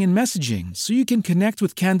 screening, and messaging so you can connect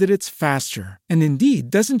with candidates faster. And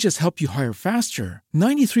Indeed doesn't just help you hire faster.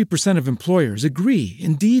 93% of employers agree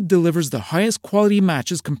Indeed delivers the highest quality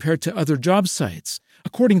matches compared to other job sites,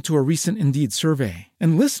 according to a recent Indeed survey.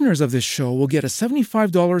 And listeners of this show will get a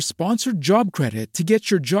 $75 sponsored job credit to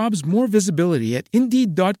get your jobs more visibility at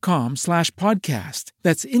Indeed.com/podcast.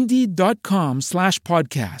 That's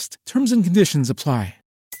Indeed.com/podcast. Terms and conditions apply.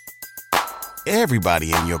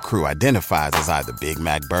 Everybody in your crew identifies as either Big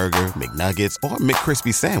Mac Burger, McNuggets, or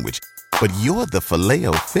McCrispy Sandwich. But you're the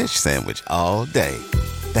Filet-O-Fish Sandwich all day.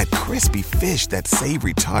 That crispy fish, that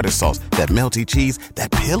savory tartar sauce, that melty cheese,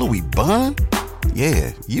 that pillowy bun.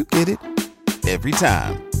 Yeah, you get it. Every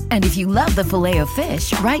time. And if you love the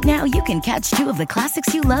Filet-O-Fish, right now you can catch 2 of the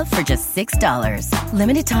classics you love for just $6.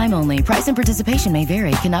 Limited time only. Price and participation may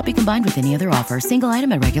vary. Cannot be combined with any other offer. Single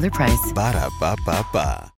item at regular price.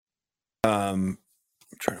 Ba-da-ba-ba-ba. I'm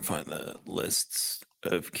trying to find the lists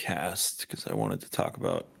of cast because I wanted to talk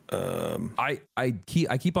about. I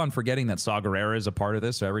keep on forgetting that Saw Gerrera is a part of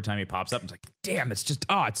this. So every time he pops up, it's like, damn, it's just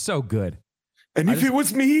it's so good. And if it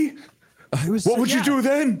was me, what would you do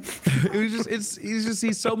then?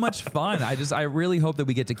 He's so much fun. I really hope that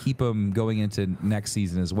we get to keep him going into next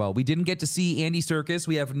season as well. We didn't get to see Andy Serkis.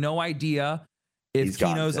 We have no idea if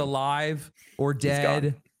Kino's alive or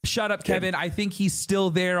dead. Shut up, Kevin. I think he's still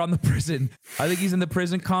there on the prison. I think he's in the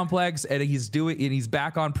prison complex and he's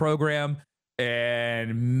back on program.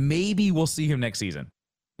 And maybe we'll see him next season.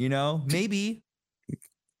 Maybe.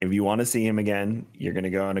 If you want to see him again, you're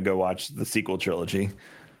going to go watch the sequel trilogy.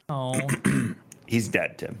 Oh. He's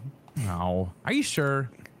dead, Tim. No. Are you sure?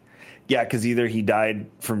 Yeah, because either he died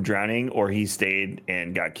from drowning or he stayed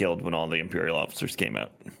and got killed when all the Imperial officers came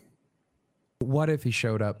out. What if he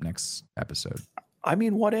showed up next episode? I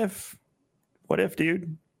mean, what if,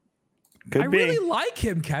 dude? I really like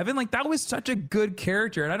him, Kevin. Like, that was such a good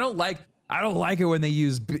character. And I don't like it when they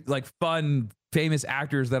use like fun, famous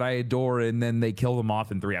actors that I adore and then they kill them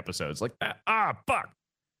off in 3 episodes. Like, fuck.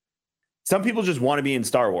 Some people just want to be in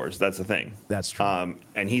Star Wars. That's the thing. That's true.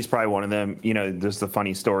 And he's probably one of them. There's the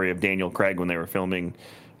funny story of Daniel Craig when they were filming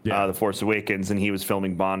The Force Awakens and he was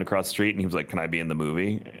filming Bond across the street and he was like, can I be in the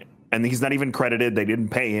movie? And he's not even credited. They didn't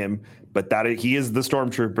pay him, but he is the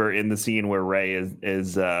stormtrooper in the scene where Rey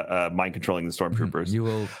is mind controlling the stormtroopers.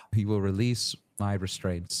 He will release my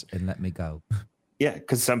restraints and let me go. Yeah,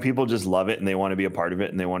 because some people just love it and they want to be a part of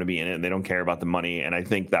it and they want to be in it and they don't care about the money. And I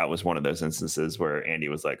think that was one of those instances where Andy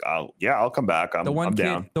was like, I'll come back. I'm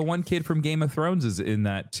down. The one kid from Game of Thrones is in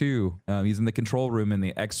that too. He's in the control room in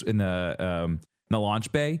the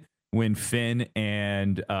launch bay when Finn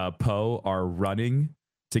and Poe are running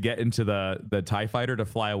to get into the TIE fighter to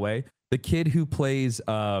fly away. The kid who plays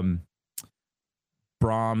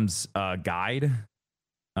Brahm's guide.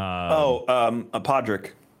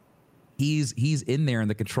 Podrick. He's in there in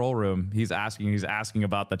the control room. He's asking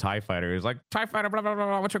about the TIE fighter. He's like, TIE fighter, blah, blah, blah,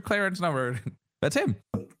 blah, what's your clearance number? That's him.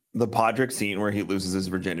 The Podrick scene where he loses his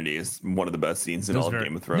virginity is one of the best scenes in all of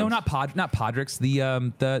Game of Thrones. No, not Podrick's.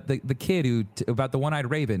 The kid about the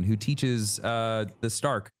one-eyed raven who teaches the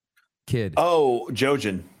Stark kid. Oh,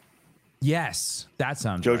 Jojen. Yes, that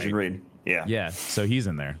sounds Jojen right. Reed. Yeah. Yeah. So he's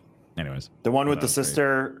in there. Anyways, the one with the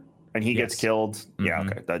sister and he gets killed. Mm-hmm. Yeah.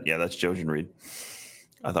 Okay. That's Jojen Reed.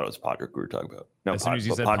 I thought it was Podrick we were talking about. No, as soon as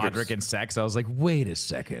you said Podrick and sex, I was like, wait a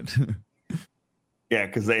second. Yeah,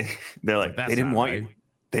 because they're like they didn't want you.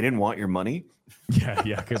 They didn't want your money.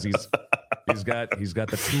 Yeah, because he's got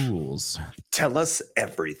the tools. Tell us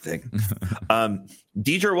everything.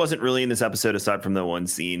 Deidre wasn't really in this episode aside from the one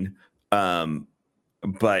scene.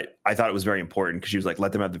 But I thought it was very important because she was like,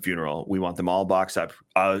 let them have the funeral. We want them all boxed up.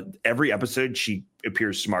 Every episode, she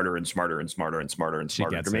appears smarter and smarter and smarter and smarter and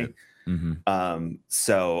smarter to me. Mm-hmm.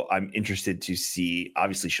 So I'm interested to see,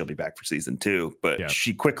 obviously she'll be back for season 2, but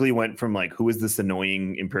she quickly went from like, who is this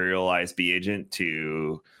annoying Imperial ISB agent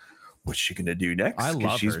to what's she going to do next? I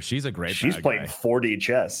love her. She's a great She's playing 4D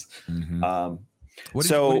chess. Mm-hmm.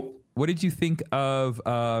 What did you think of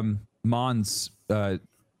Mon's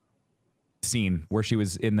scene where she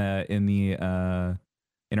was in her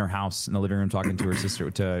house in the living room talking to her sister,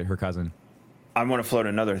 to her cousin? I'm going to float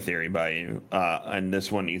another theory by you, and this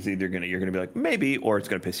one is either you're going to be like maybe, or it's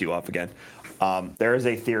going to piss you off again. There is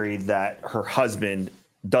a theory that her husband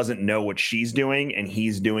doesn't know what she's doing, and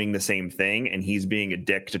he's doing the same thing, and he's being a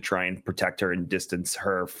dick to try and protect her and distance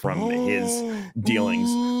her from his dealings.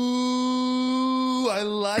 Ooh, I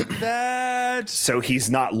like that. So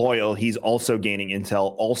he's not loyal. He's also gaining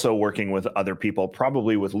intel, also working with other people,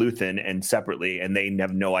 probably with Luthen and separately, and they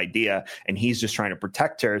have no idea. And he's just trying to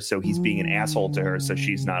protect her, so he's being an asshole to her, so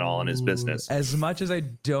she's not all in his business. As much as I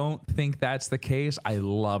don't think that's the case, I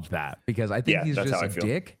love that because I think he's just a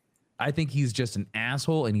dick. I think he's just an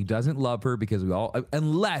asshole and he doesn't love her because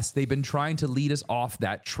unless they've been trying to lead us off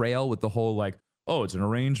that trail with the whole like, oh, it's an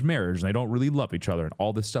arranged marriage and they don't really love each other and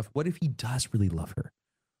all this stuff. What if he does really love her?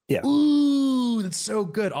 Yeah. Ooh, that's so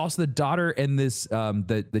good. Also, the daughter and this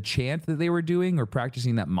the chant that they were doing or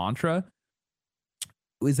practicing that mantra.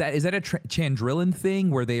 Is that a Chandrillan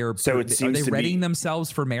thing where they are? So it seems are they to readying be,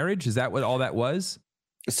 themselves for marriage? Is that what all that was?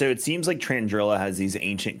 So it seems like Trandrilla has these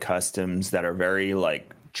ancient customs that are very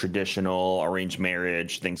like traditional, arranged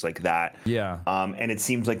marriage, things like that. Yeah. And it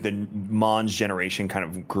seems like the Mon's generation kind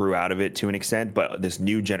of grew out of it to an extent, but this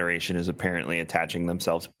new generation is apparently attaching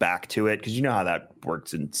themselves back to it because you know how that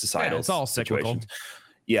works in societal it's all cyclical. situations.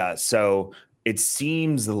 Yeah. So it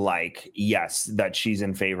seems like, yes, that she's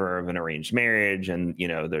in favor of an arranged marriage. And, you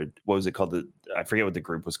know, what was it called? I forget what the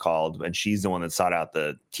group was called. And she's the one that sought out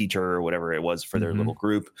the teacher or whatever it was for their little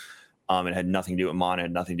group. It had nothing to do with Mon, it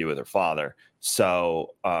had nothing to do with her father.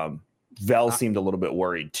 So Vel seemed a little bit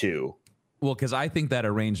worried too. Well, because I think that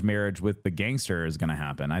arranged marriage with the gangster is going to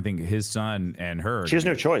happen. I think his son and her. She has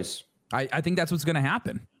no choice. I think that's what's going to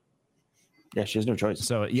happen. Yeah, she has no choice.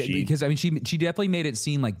 So yeah, because I mean, she definitely made it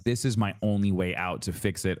seem like this is my only way out to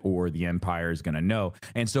fix it, or the Empire is going to know.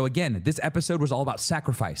 And so again, this episode was all about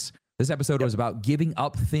sacrifice. This episode was about giving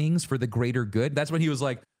up things for the greater good. That's when he was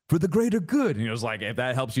like, for the greater good. And he was like, if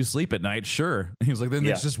that helps you sleep at night, sure. And he was like, then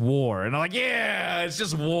it's just war. And I'm like, yeah, it's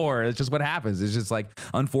just war. It's just what happens. It's just like,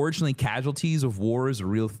 unfortunately, casualties of war is a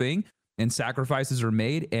real thing. And sacrifices are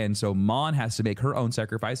made. And so Mon has to make her own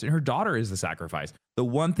sacrifice, and her daughter is the sacrifice. The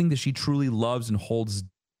one thing that she truly loves and holds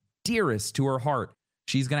dearest to her heart,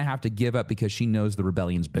 she's going to have to give up because she knows the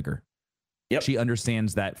rebellion's bigger. Yep. She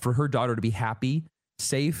understands that for her daughter to be happy,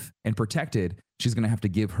 safe, and protected, she's going to have to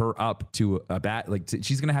give her up to a bad,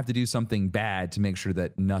 she's going to have to do something bad to make sure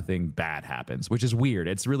that nothing bad happens, which is weird.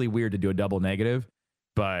 It's really weird to do a double negative,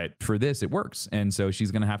 but for this, it works. And so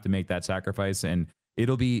she's going to have to make that sacrifice, and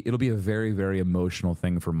it'll be a very, very emotional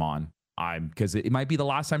thing for Mon. Because it might be the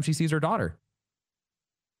last time she sees her daughter.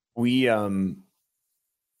 We also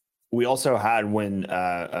had when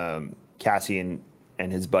Cassian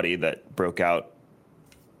and his buddy that broke out,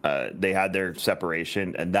 they had their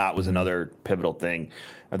separation, and that was another pivotal thing.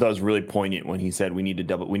 I thought it was really poignant when he said we need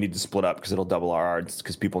to split up because it'll double our odds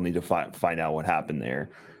because people need to find out what happened there.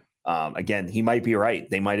 Again, he might be right.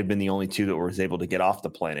 They might have been the only two that was able to get off the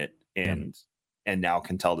planet and now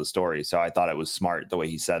can tell the story. So I thought it was smart the way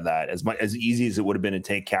he said that. As easy as it would have been to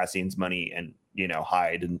take Cassian's money and, you know,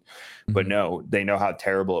 hide, but no, they know how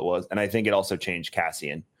terrible it was. And I think it also changed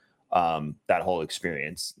Cassian, that whole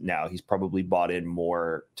experience. Now he's probably bought in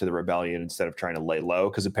more to the rebellion instead of trying to lay low,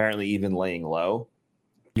 because apparently even laying low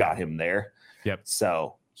got him there. Yep.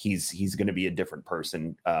 So he's going to be a different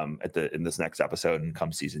person in this next episode and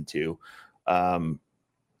come season 2.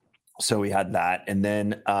 So we had that. And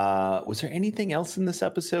then was there anything else in this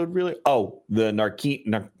episode really? Oh, the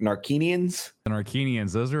Narkinians. The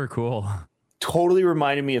Narkinians, those are cool. Totally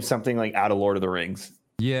reminded me of something like out of Lord of the Rings.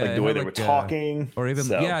 Yeah, like the way they were talking. Or even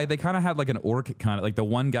they kind of had like an orc kind of like the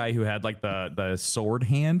one guy who had like the sword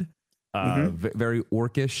hand. Very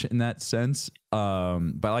orcish in that sense. But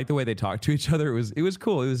I like the way they talked to each other. It was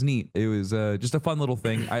cool. It was neat. It was just a fun little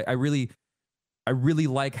thing. I really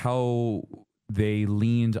like how they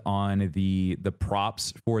leaned on the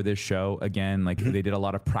props for this show. Again, like they did a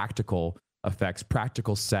lot of practical effects,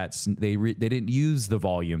 practical sets. They didn't use the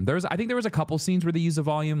volume. I think there was a couple scenes where they used the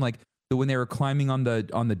volume, like when they were climbing on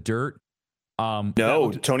the dirt.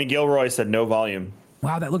 No, Tony Gilroy said no volume.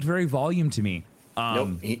 Wow, that looked very volume to me.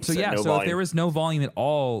 Nope, so if there was no volume at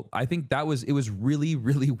all, I think it was really,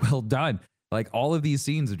 really well done. Like all of these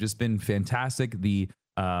scenes have just been fantastic. The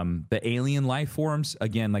alien life forms,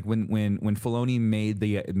 again, like when Filoni made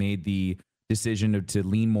the decision to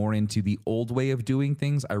lean more into the old way of doing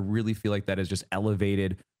things, I really feel like that has just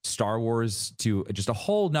elevated Star Wars to just a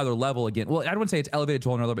whole nother level again. Well, I don't want to say it's elevated to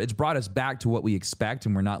a whole nother level, but it's brought us back to what we expect,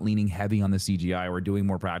 and we're not leaning heavy on the CGI. We're doing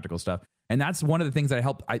more practical stuff. And that's one of the things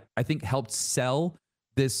that I think helped sell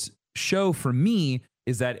this show for me,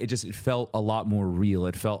 is that it felt a lot more real.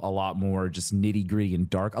 It felt a lot more just nitty gritty and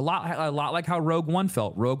dark. A lot like how Rogue One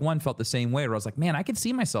felt. Rogue One felt the same way, where I was like, man, I could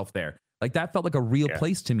see myself there. Like that felt like a real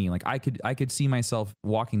place to me. Like I could see myself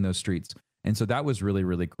walking those streets. And so that was really,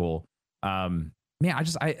 really cool. Man,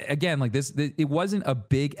 again, like it wasn't a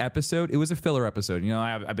big episode. It was a filler episode. You know,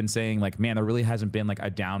 I've been saying like, man, there really hasn't been like a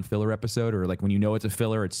down filler episode, or like when you know it's a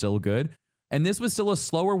filler, it's still good. And this was still a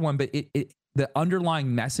slower one, but the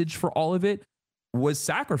underlying message for all of it was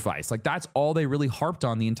sacrifice. Like that's all they really harped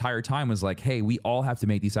on the entire time, was like, hey, we all have to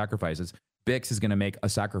make these sacrifices. Bix is going to make a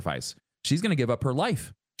sacrifice. She's going to give up her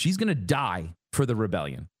life. She's going to die for the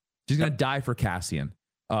rebellion. She's going to die for Cassian.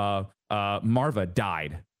 Marva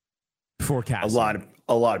died for Cassian.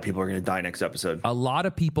 A lot of people are going to die next episode. A lot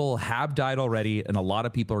of people have died already, and a lot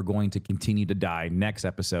of people are going to continue to die next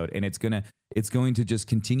episode. And it's going to just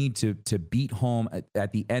continue to beat home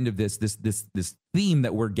at the end of this theme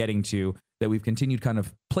that we're getting to, that we've continued kind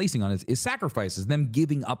of placing on is sacrifices, them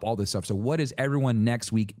giving up all this stuff. So what is everyone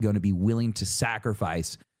next week going to be willing to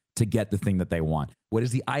sacrifice to get the thing that they want? What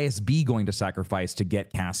is the ISB going to sacrifice to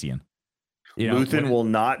get Cassian? Luthen will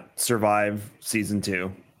not survive season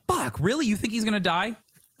 2. Fuck, really? You think he's going to die?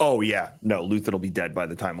 Oh, yeah. No, Luthen will be dead by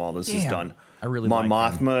the time all this is done. I really Mon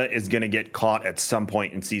Mothma is going to get caught at some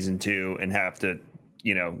point in season 2 and have to,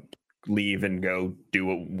 leave and go do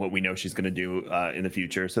what we know she's going to do in the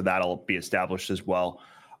future. So that'll be established as well.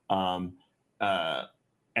 And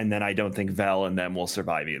then I don't think Vel and them will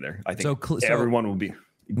survive either. I think everyone will be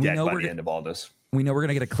dead by the end of all this. We know we're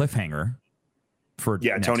going to get a cliffhanger.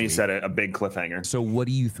 Tony said a big cliffhanger. So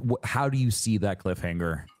how do you see that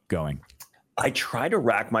cliffhanger going? I try to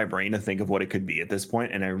rack my brain to think of what it could be at this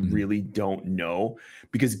point, and I really don't know,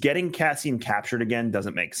 because getting Cassian captured again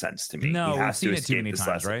doesn't make sense to me. No, he has to escape this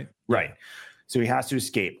times, right? Right. So he has to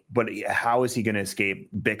escape, but how is he going to escape?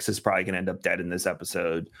 Bix is probably going to end up dead in this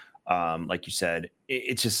episode. Like you said,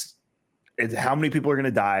 it's how many people are going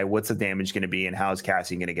to die? What's the damage going to be? And how is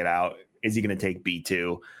Cassian going to get out? Is he going to take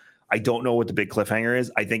B2? I don't know what the big cliffhanger is.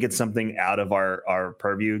 I think it's something out of our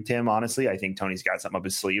purview, Tim, honestly. I think Tony's got something up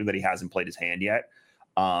his sleeve that he hasn't played his hand yet.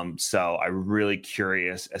 So I'm really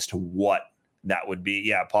curious as to what that would be.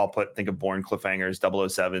 Yeah, Paul think of Bourne cliffhangers,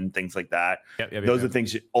 007, things like that. Yep, Those are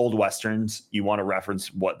things, old Westerns, you want to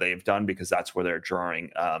reference what they've done, because that's where they're drawing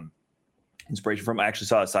inspiration from. I actually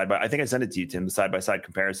saw I think I sent it to you, Tim, the side-by-side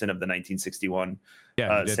comparison of the 1961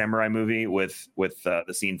 samurai movie with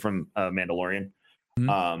the scene from Mandalorian.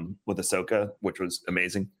 With Ahsoka, which was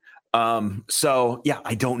amazing. So yeah,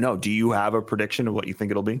 I don't know. Do you have a prediction of what you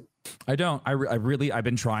think it'll be? I don't. I've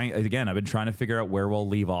been trying to figure out where we'll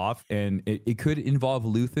leave off, and it could involve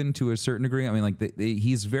Luthen to a certain degree. I mean, like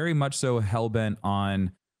he's very much so hell-bent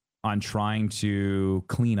on trying to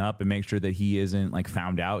clean up and make sure that he isn't like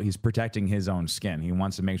found out. He's protecting his own skin. He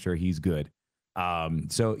wants to make sure he's good.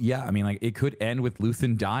 So yeah, I mean, like it could end with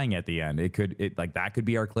Luthen dying at the end. That could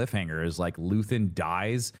be our cliffhanger, is like Luthen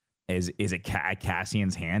dies. Is it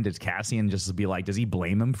Cassian's hand? Does Cassian just be like, does he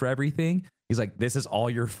blame him for everything? He's like, this is all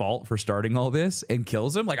your fault for starting all this, and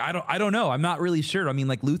kills him. Like, I don't know. I'm not really sure. I mean,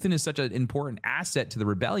 like Luthen is such an important asset to the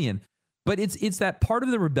rebellion, but it's that part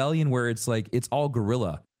of the rebellion where it's like, it's all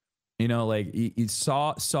guerrilla, like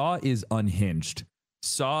Saw is unhinged.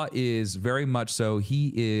 Saw is very much so.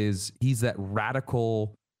 He's that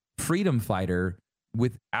radical freedom fighter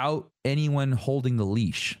without anyone holding the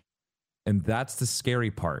leash. And that's the scary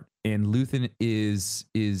part. And Luthen is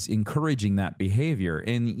encouraging that behavior.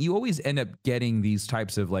 And you always end up getting these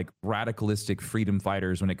types of like radicalistic freedom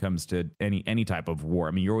fighters when it comes to any type of war.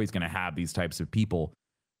 I mean, you're always going to have these types of people.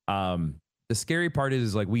 The scary part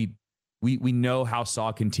is like we know how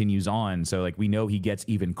Saw continues on. So like we know he gets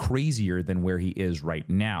even crazier than where he is right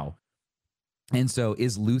now. And so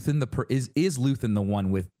is Luthen is Luthen the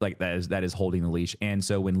one with like that is holding the leash? And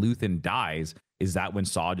so when Luthen dies, is that when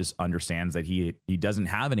Saw just understands that he doesn't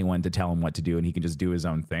have anyone to tell him what to do and he can just do his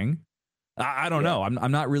own thing? I don't know.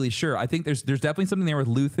 I'm not really sure. I think there's definitely something there with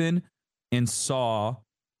Luthen and Saw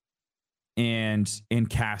and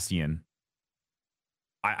Cassian.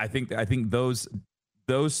 I think those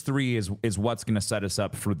three is what's going to set us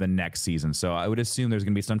up for the next season. So I would assume there's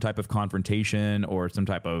going to be some type of confrontation or some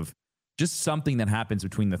type of just something that happens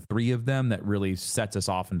between the three of them that really sets us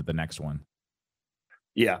off into the next one.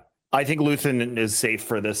 Yeah. I think Luthen is safe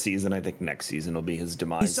for this season. I think next season will be his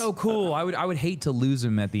demise. He's so cool. I would hate to lose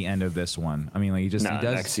him at the end of this one. I mean, like he does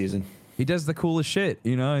next season. He does the coolest shit.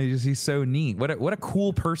 He's so neat. What a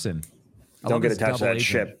cool person. Don't get attached to that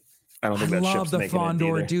ship. I don't think that ship's love the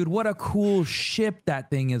Fondor, dude. What a cool ship that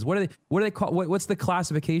thing is. What do they call? What's the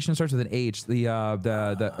classification? It starts with an H.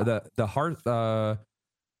 The heart.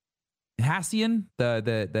 Hassian,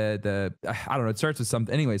 the I don't know, it starts with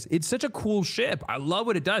something. Anyways, it's such a cool ship. I love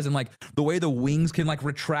what it does, and like the way the wings can like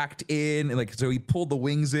retract in, and like so he pulled the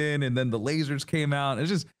wings in, and then the lasers came out. It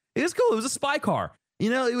was cool. It was a spy car.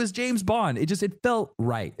 It was James Bond. It felt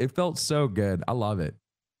right. It felt so good. I love it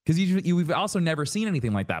because we've also never seen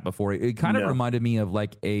anything like that before. It kind of reminded me of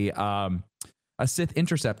like a Sith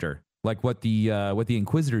interceptor, like what the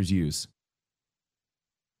Inquisitors use.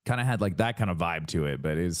 Kind of had like that kind of vibe to it,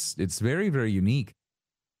 but it's very, very unique.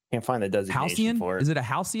 Can't find the designation for it. Is it a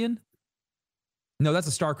Halcyon? No, that's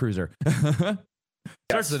a Star Cruiser.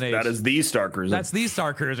 Yes, that is the Star Cruiser. That's the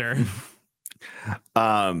Star Cruiser.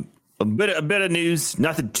 A bit of news,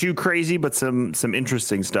 nothing too crazy, but some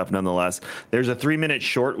interesting stuff nonetheless. There's a 3-minute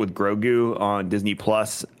short with Grogu on Disney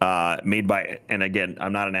Plus, made by, and again,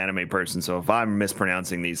 I'm not an anime person, so if I'm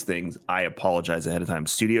mispronouncing these things, I apologize ahead of time.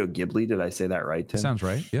 Studio Ghibli, did I say that right, Tim? Sounds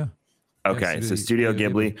right. Yeah. Okay, so Studio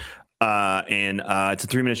Ghibli. And it's a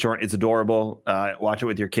 3-minute short. It's adorable. Watch it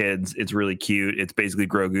with your kids. It's really cute. It's basically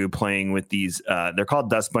Grogu playing with these. They're called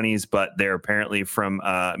dust bunnies, but they're apparently from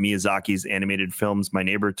Miyazaki's animated films, My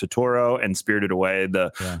Neighbor Totoro and Spirited Away.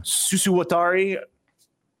 The Susuwatari.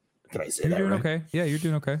 Did I say that right? Okay. Yeah, you're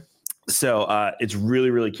doing okay. So it's really,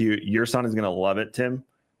 really cute. Your son is gonna love it, Tim.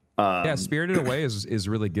 Yeah, Spirited Away is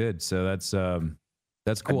really good. So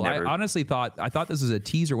that's cool. I honestly thought this was a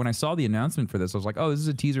teaser. When I saw the announcement for this, I was like, oh, this is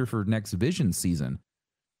a teaser for next Visions season.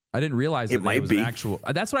 I didn't realize it might be an actual.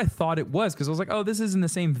 That's what I thought it was, because I was like, oh, this is in the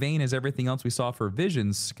same vein as everything else we saw for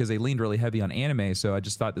Visions, because they leaned really heavy on anime. So I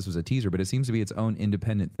just thought this was a teaser, but it seems to be its own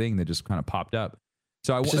independent thing that just kind of popped up.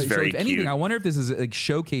 So if anything, cute. I wonder if this is like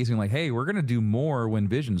showcasing, like, hey, we're gonna do more when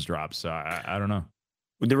Visions drops. So I don't know.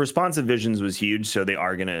 The response of Visions was huge, so they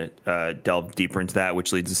are going to delve deeper into that,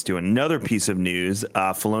 which leads us to another piece of news.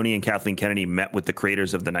 Filoni and Kathleen Kennedy met with the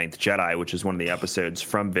creators of The Ninth Jedi, which is one of the episodes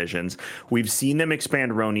from Visions. We've seen them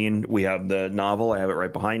expand Ronin. We have the novel. I have it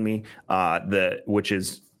right behind me, which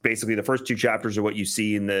is basically the first 2 chapters are what you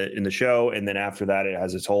see in the show, and then after that it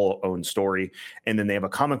has its whole own story. And then they have a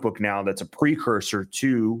comic book now that's a precursor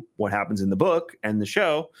to what happens in the book and the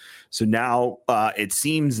show. So now it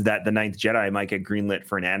seems that The Ninth Jedi might get greenlit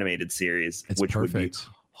for an animated series, which would be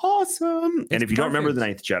awesome. And if you don't remember The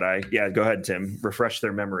Ninth Jedi, yeah, go ahead, Tim, refresh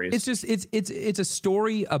their memories. It's just it's a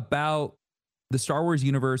story about the Star Wars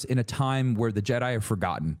universe in a time where the Jedi are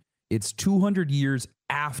forgotten. It's 200 years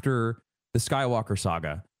after the Skywalker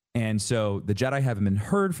saga. And so the Jedi haven't been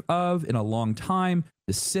heard of in a long time.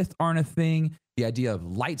 The Sith aren't a thing. The idea of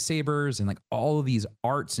lightsabers and like all of these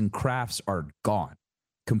arts and crafts are gone,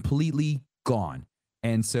 completely gone.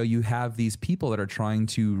 And so you have these people that are trying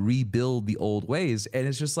to rebuild the old ways. And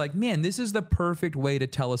it's just like, man, this is the perfect way to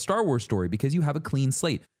tell a Star Wars story, because you have a clean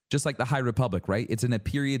slate, just like the High Republic, right? It's in a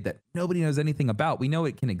period that nobody knows anything about. We know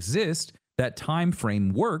it can exist. That time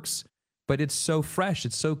frame works. But it's so fresh.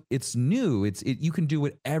 It's new. You can do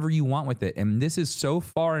whatever you want with it. And this is so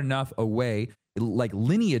far enough away, like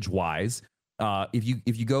lineage wise. If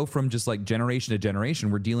you go from just like generation to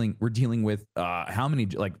generation, we're dealing with how many,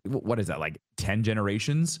 like, what is that, like 10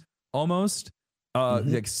 generations almost,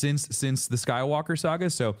 like since the Skywalker saga.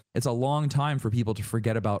 So it's a long time for people to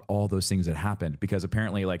forget about all those things that happened, because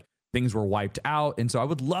apparently like things were wiped out. And so I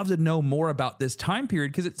would love to know more about this time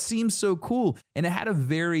period, because it seems so cool. And it had a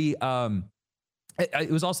very, it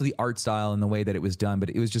was also the art style and the way that it was done, but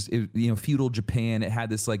it was just, feudal Japan. It had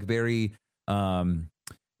this like very,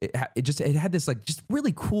 it had this like just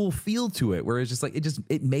really cool feel to it, where it's just like,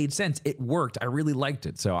 it made sense. It worked. I really liked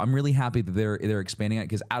it. So I'm really happy that they're expanding it,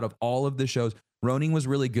 because out of all of the shows, Ronin was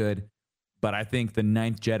really good. But I think The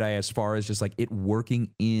Ninth Jedi, as far as just like it working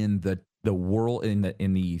in the world,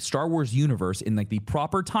 in the Star Wars universe, in like the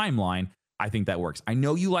proper timeline, I think that works. I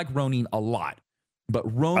know you like Ronin a lot, but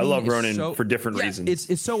Ronin, I love Ronin for different reasons.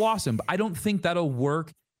 It's so awesome, but I don't think that'll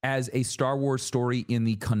work as a Star Wars story in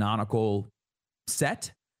the canonical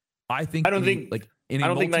set. I don't think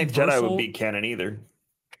Ninth Jedi would be canon either.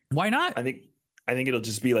 Why not? I think it'll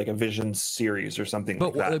just be like a Visions series or something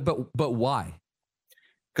like that. But why?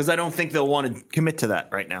 Because I don't think they'll want to commit to that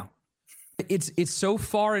right now. It's so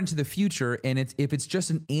far into the future, and if it's just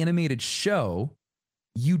an animated show,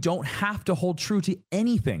 you don't have to hold true to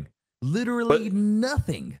anything. Literally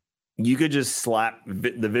nothing. You could just slap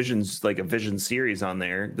the Visions, like a Vision series on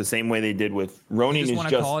there, the same way they did with Ronin. You just want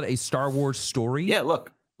to call it a Star Wars story? Yeah,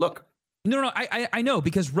 look. No, I know,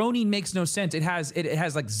 because Ronin makes no sense. It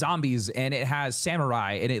has like zombies, and it has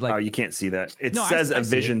samurai, and it like. Oh, you can't see that. It says a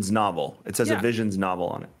Visions novel. It says a Visions novel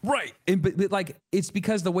on it. Right, but like it's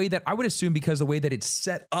because the way that I would assume, because the way that it's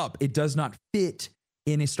set up, it does not fit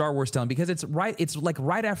in a Star Wars telling, because it's like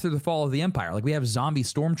right after the fall of the Empire. Like we have zombie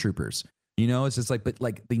stormtroopers. It's just like, but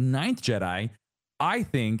like the Ninth Jedi, I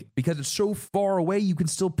think, because it's so far away, you can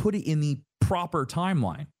still put it in the proper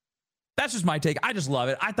timeline. That's just my take. I just love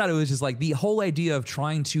it. I thought it was just like the whole idea of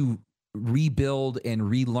trying to rebuild and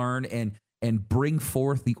relearn and bring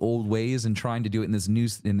forth the old ways and trying to do it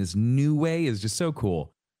in this new way is just so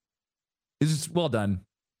cool. It's just well done.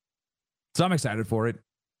 So I'm excited for it.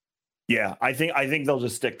 Yeah, I think they'll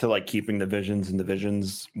just stick to like keeping the Visions in the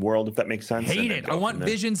Visions world, if that makes sense. Hate it. I want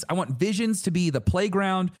Visions to be the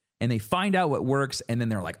playground, and they find out what works, and then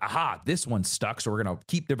they're like, aha, this one's stuck, so we're gonna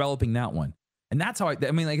keep developing that one. And that's how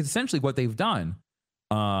I mean, like, it's essentially what they've done.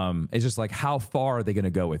 It's just like, how far are they going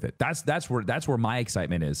to go with it? That's where my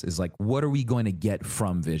excitement is like, what are we going to get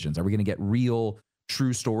from Visions? Are we going to get real,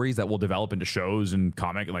 true stories that will develop into shows and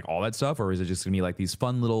comic and like all that stuff, or is it just going to be like these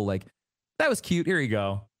fun little like, that was cute, here you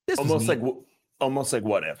go? This almost like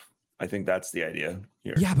What If. I think that's the idea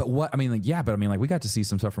here. Yeah, but we got to see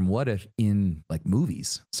some stuff from What If in like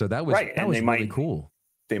movies, so that was right. That was really cool.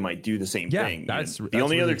 They might do the same thing. That's the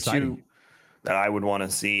only really other exciting. two that I would want to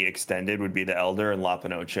see extended would be The Elder and La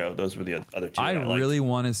Pinocho. Those were the other two. I really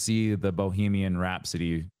want to see the Bohemian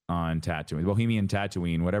Rhapsody on Tatooine, Bohemian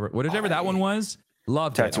Tatooine, whatever that one was.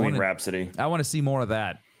 Loved Tatooine Rhapsody. I want to see more of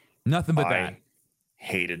that. Nothing but that.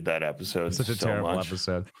 Hated that episode. Such a terrible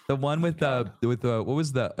episode. The one with the what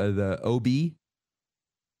was the OB?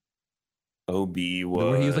 OB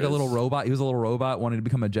was where he was like a little robot. He was a little robot, wanted to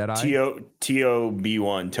become a Jedi.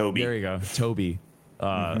 TOB1, Toby. There you go, Toby.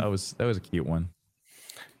 That was a cute one.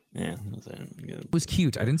 Yeah, it was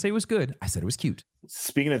cute. I didn't say it was good. I said it was cute.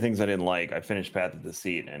 Speaking of things I didn't like, I finished Path of the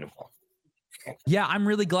Seed, and yeah, I'm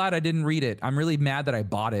really glad I didn't read it. I'm really mad that I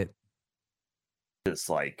bought it. Just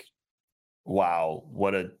like, wow,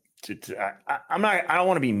 what a. I don't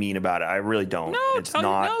want to be mean about it. I really don't.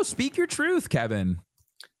 No, speak your truth, Kevin.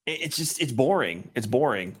 It's boring. It's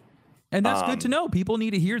boring. And that's good to know. People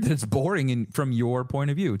need to hear that it's boring from your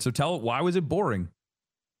point of view. So why was it boring?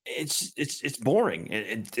 It's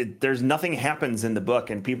boring. There's nothing happens in the book,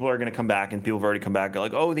 and people are going to come back, and people have already come back. They're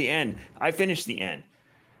like, oh, the end. I finished the end.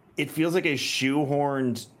 It feels like a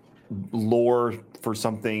shoehorned lore for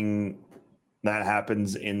something that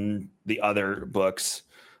happens in the other books,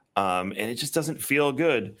 and it just doesn't feel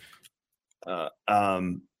good.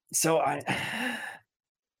 So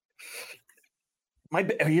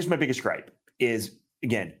here's my biggest gripe is,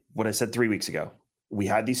 again, what I said 3 weeks ago. We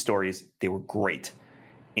had these stories. They were great.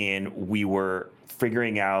 And we were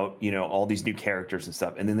figuring out, all these new characters and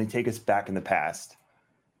stuff. And then they take us back in the past.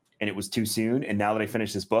 And it was too soon. And now that I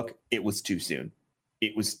finished this book, it was too soon.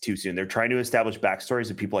 It was too soon. They're trying to establish backstories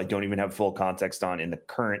of people I don't even have full context on in the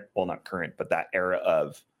current, well, not current, but that era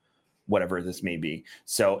of whatever this may be.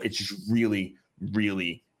 So it's just really,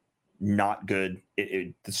 really not good.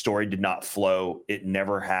 The story did not flow. It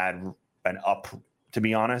never had an up, to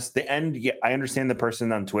be honest. The end, yeah, I understand the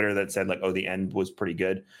person on Twitter that said like, oh, the end was pretty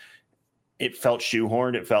good. It felt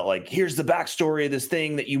shoehorned. It felt like, here's the backstory of this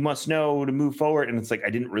thing that you must know to move forward. And it's like, I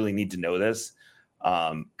didn't really need to know this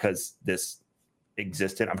because this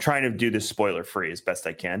existed. I'm trying to do this spoiler free as best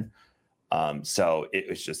I can. So it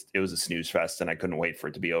was a snooze fest, and I couldn't wait for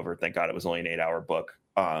it to be over. Thank God it was only an 8-hour book.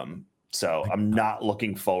 So I'm not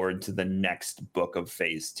looking forward to the next book of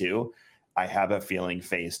phase 2. I have a feeling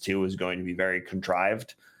phase 2 is going to be very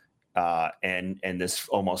contrived and this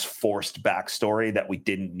almost forced backstory that we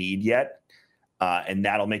didn't need yet. And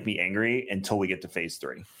that'll make me angry until we get to phase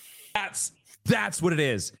 3. That's what it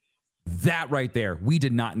is. That right there. We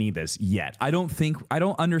did not need this yet. I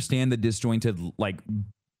don't understand the disjointed, like,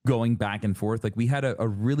 going back and forth. Like, we had a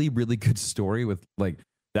really, really good story with like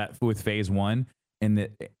that with phase 1, and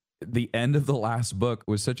the end of the last book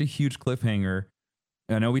was such a huge cliffhanger.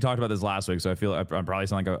 I know we talked about this last week, so I feel I probably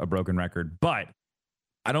sound like a broken record, but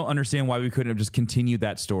I don't understand why we couldn't have just continued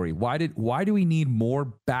that story. Why do we need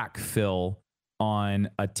more backfill on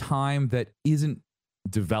a time that isn't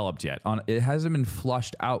developed yet? It hasn't been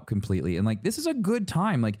flushed out completely. And like, this is a good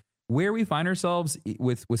time, like where we find ourselves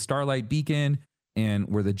with Starlight Beacon and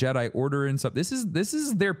where the Jedi Order and stuff. This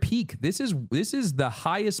is their peak. This is the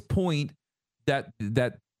highest point that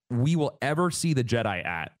we will ever see the Jedi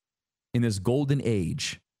at in this golden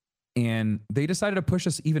age. And they decided to push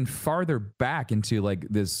us even farther back into like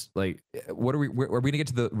this, like, what are we going to get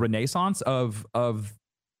to the Renaissance of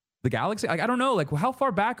the galaxy? Like, I don't know. Like, how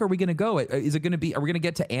far back are we going to go? Is it going to be, are we going to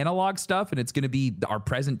get to analog stuff and it's going to be our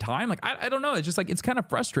present time? Like, I don't know. It's just like, it's kind of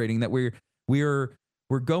frustrating that we're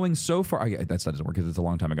going so far. That doesn't work because it's a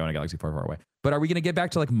long time ago in a galaxy far, far away. But are we going to get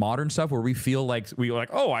back to like modern stuff where we feel like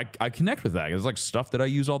oh, I connect with that. It's like stuff that I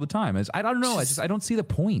use all the time. I don't know. I don't see the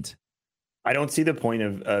point. I don't see the point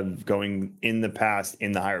of going in the past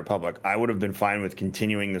in the High Republic. I would have been fine with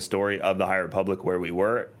continuing the story of the High Republic where we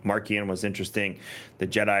were. Markian was interesting. The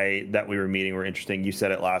Jedi that we were meeting were interesting. You said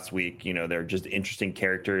it last week. They're just interesting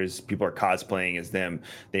characters. People are cosplaying as them.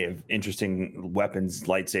 They have interesting weapons,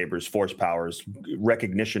 lightsabers, force powers,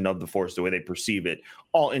 recognition of the Force, the way they perceive it.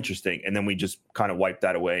 All interesting. And then we just kind of wipe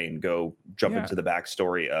that away and go jump into the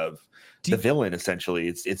backstory of the villain. Essentially,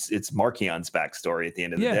 it's Markion's backstory at the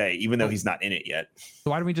end of the day, even though he's not in it yet.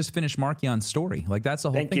 So why don't we just finish Markion's story? Like, that's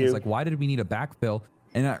the whole thing. It's like, why did we need a backfill?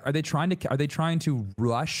 And are they trying to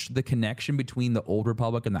rush the connection between the Old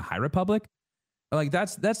Republic and the High Republic? Like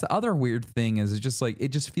that's the other weird thing is it's just like it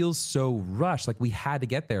just feels so rushed. Like we had to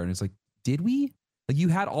get there, and it's like, did we? Like you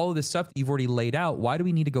had all of this stuff that you've already laid out. Why do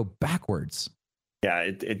we need to go backwards? Yeah,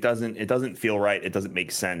 it doesn't feel right. It doesn't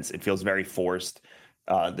make sense. It feels very forced.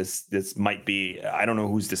 This might be, I don't know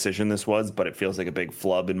whose decision this was, but it feels like a big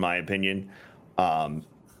flub in my opinion. And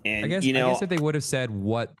I guess if they would have said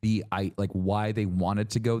why they wanted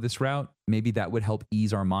to go this route, maybe that would help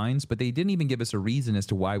ease our minds. But they didn't even give us a reason as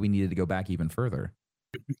to why we needed to go back even further.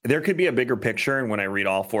 There could be a bigger picture, and when I read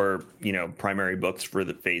all four, primary books for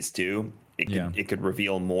the phase 2, it could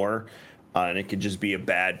reveal more, and it could just be a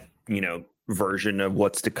bad, version of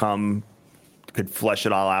what's to come. Could flesh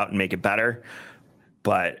it all out and make it better.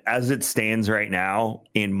 But as it stands right now,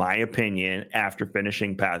 in my opinion, after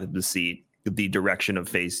finishing Path of Deceit, the direction of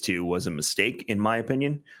phase 2 was a mistake, in my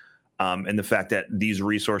opinion. And the fact that these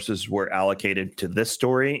resources were allocated to this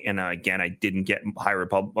story, and again, I didn't get High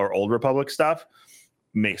Republic or Old Republic stuff,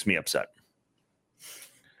 makes me upset.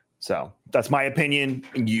 So that's my opinion.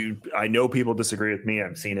 I know people disagree with me.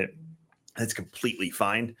 I've seen it. It's completely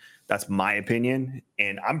fine. That's my opinion.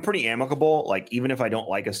 And I'm pretty amicable. Like, even if I don't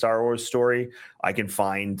like a Star Wars story, I can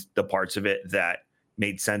find the parts of it that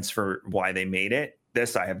made sense for why they made it.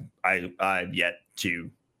 This I've yet to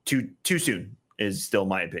too soon is still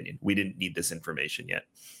my opinion. We didn't need this information yet.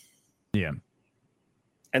 Yeah.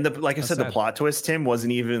 And like I said, the plot twist, Tim,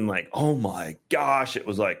 wasn't even like, oh my gosh. It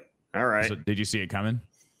was like, all right. So did you see it coming?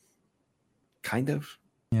 Kind of.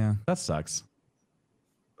 Yeah, that sucks.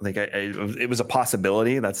 Like it was a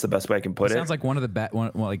possibility. That's the best way I can put it. Sounds like one of the bad.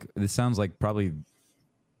 Like this sounds like probably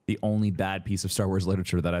the only bad piece of Star Wars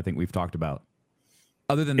literature that I think we've talked about.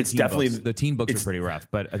 Other than the teen books are pretty rough,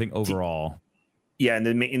 but I think overall, yeah. And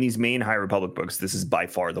then in these main High Republic books, this is by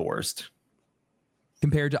far the worst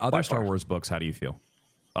compared to other Star Wars books. How do you feel?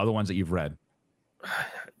 Other ones that you've read?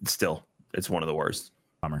 Still, it's one of the worst.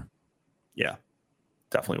 Bummer. Yeah,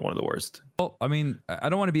 definitely one of the worst. Well, I mean, I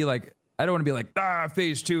don't want to be like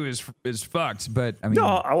phase 2 is fucked, but I mean, no,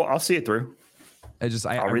 I'll see it through.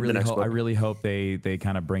 I really hope they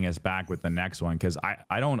kind of bring us back with the next one, because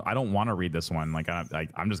I don't want to read this one. Like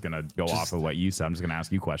I'm just gonna go off of what you said. I'm just gonna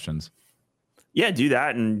ask you questions. Yeah, do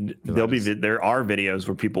that, and there are videos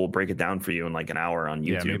where people will break it down for you in like an hour on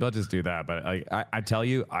YouTube. Yeah, maybe I'll just do that. But I tell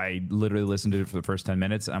you, I literally listened to it for the first 10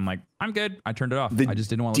 minutes. I'm like, I'm good. I turned it off. I just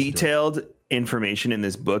didn't want to detailed information in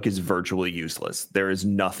this book is virtually useless. There is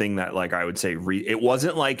nothing that, like, I would say it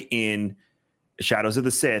wasn't like in Shadows of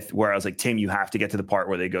the Sith where I was like, Tim, you have to get to the part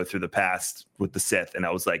where they go through the past with the Sith, and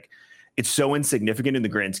I was like, it's so insignificant in the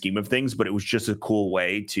grand scheme of things, but it was just a cool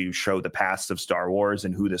way to show the past of Star Wars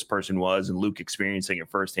and who this person was, and Luke experiencing it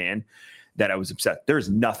firsthand, that I was upset. There's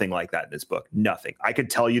nothing like that in this book. Nothing. I could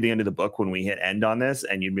tell you the end of the book when we hit end on this,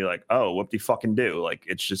 and you'd be like, oh, what do you fucking do? Like,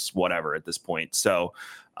 it's just whatever at this point. So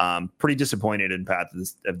pretty disappointed in Path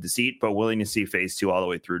of Deceit, but willing to see phase 2 all the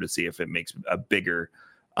way through to see if it makes a bigger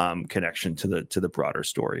connection to the broader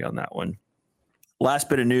story on that one. Last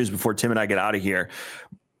bit of news before Tim and I get out of here.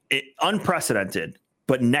 Unprecedented,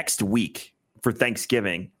 but next week for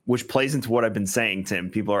Thanksgiving, which plays into what I've been saying, Tim,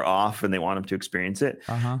 people are off and they want them to experience it.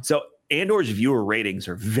 So Andor's viewer ratings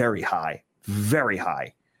are very high, very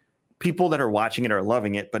high. People that are watching it are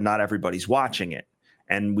loving it, but not everybody's watching it.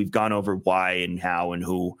 And we've gone over why and how and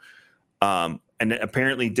who. And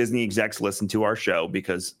apparently Disney execs listen to our show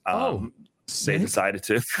because they decided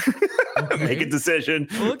to make a decision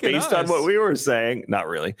based on what we were saying. Not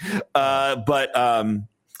really.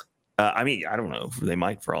 I mean, I don't know. They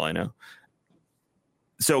might, for all I know.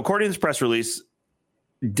 So according to this press release,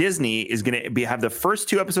 Disney is going to have the first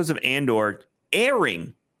 2 episodes of Andor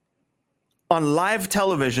airing on live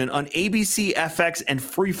television on ABC, FX, and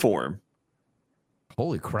Freeform.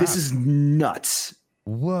 Holy crap. This is nuts.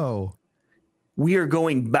 Whoa. We are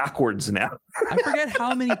going backwards now. I forget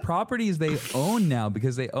how many properties they own now,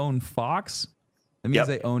 because they own Fox. That means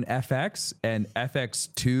they own FX and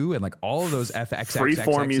FX2 and like all of those FX.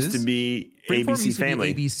 Freeform used to be ABC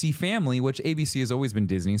Family. ABC Family, which ABC has always been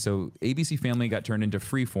Disney. So ABC Family got turned into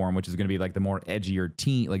Freeform, which is going to be like the more edgier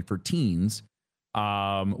teen, like for teens.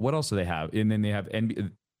 What else do they have? And then they have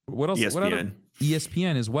what else? ESPN.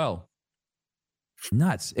 ESPN as well.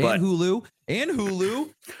 Nuts. And Hulu and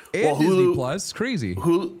Hulu Disney Plus. Crazy.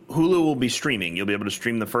 Hulu will be streaming. You'll be able to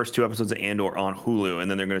stream the first 2 episodes of Andor on Hulu,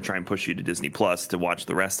 and then they're going to try and push you to Disney Plus to watch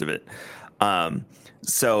the rest of it.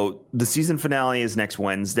 So the season finale is next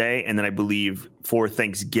Wednesday, and then I believe for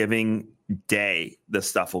Thanksgiving Day, the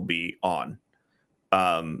stuff will be on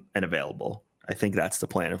and available. I think that's the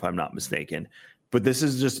plan, if I'm not mistaken. But this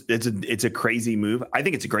is just it's a crazy move. I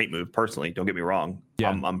think it's a great move personally. Don't get me wrong. Yeah.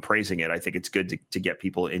 I'm praising it. I think it's good to get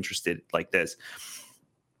people interested like this.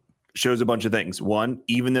 Shows a bunch of things. One,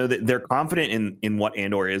 even though they're confident in what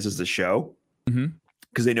Andor is as a show,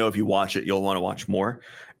 because they know if you watch it, you'll want to watch more.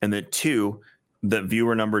 And then two, the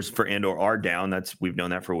viewer numbers for Andor are down. We've known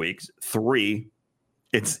that for weeks. Three,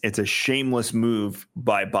 it's a shameless move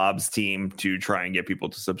by Bob's team to try and get people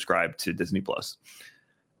to subscribe to Disney Plus.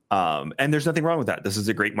 And there's nothing wrong with that. This is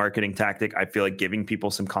a great marketing tactic. I feel like giving people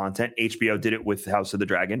some content. HBO did it with House of the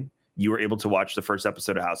Dragon. You were able to watch the first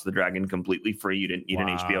episode of House of the Dragon completely free. You didn't need an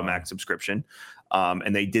HBO Max subscription.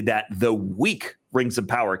 And they did that the week Rings of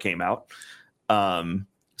Power came out.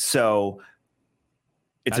 So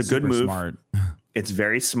it's a good move. Smart. It's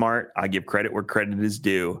very smart. I give credit where credit is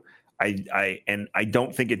due. I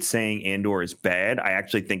don't think it's saying Andor is bad. I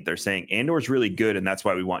actually think they're saying Andor is really good, and that's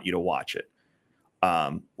why we want you to watch it.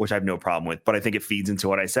 Which I have no problem with, but I think it feeds into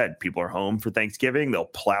what I said. People are home for Thanksgiving. They'll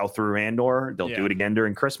plow through Andor. They'll do it again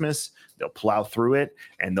during Christmas. They'll plow through it,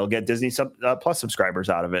 and they'll get Disney Plus subscribers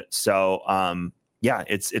out of it. So,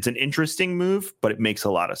 it's an interesting move, but it makes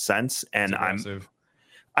a lot of sense. And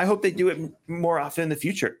I hope they do it more often in the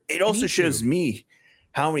future. It also shows me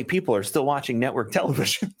how many people are still watching network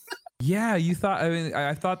television. Yeah,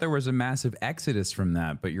 I thought there was a massive exodus from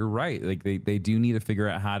that, but you're right. Like they do need to figure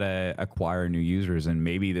out how to acquire new users, and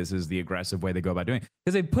maybe this is the aggressive way they go about doing it,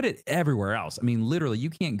 because they put it everywhere else. I mean, literally, you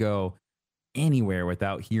can't go anywhere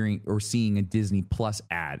without hearing or seeing a Disney Plus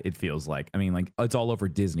ad. It feels like. I mean, like it's all over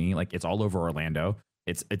Disney, like it's all over Orlando.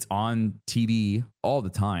 It's on TV all the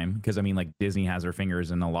time, because I mean, like Disney has their fingers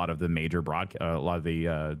in a lot of the major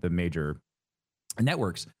the major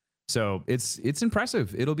networks. So it's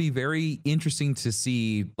impressive. It'll be very interesting to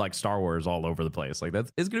see like Star Wars all over the place. Like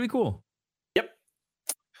it's going to be cool. Yep.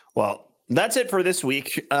 Well, that's it for this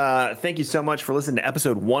week. Thank you so much for listening to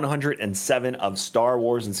episode 107 of Star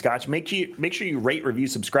Wars and Scotch. Make sure you rate, review,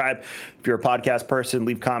 subscribe. If you're a podcast person,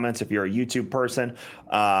 leave comments. If you're a YouTube person,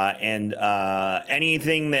 and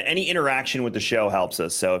any interaction with the show helps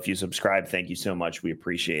us. So if you subscribe, thank you so much. We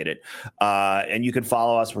appreciate it. And you can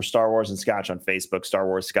follow us for Star Wars and Scotch on Facebook, Star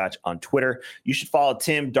Wars Scotch on Twitter. You should follow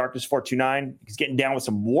Tim, Darkness429. He's getting down with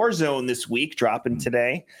some Warzone this week, dropping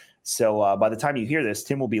today. So by the time you hear this,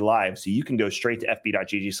 Tim will be live. So you can go straight to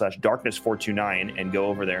fb.gg/darkness429 and go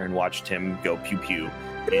over there and watch Tim go pew pew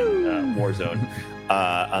in Warzone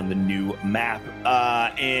on the new map.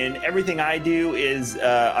 And everything I do is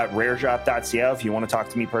at raredrop.co. If you want to talk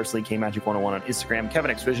to me personally, KMagic101 on Instagram,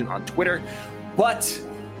 KevinXVision on Twitter. But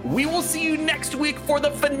we will see you next week for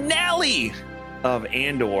the finale of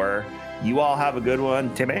Andor. You all have a good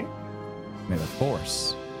one. Timmy? May the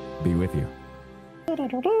Force be with you.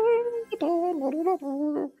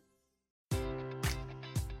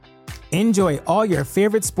 Enjoy all your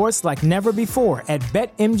favorite sports like never before at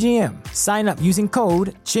BetMGM. Sign up using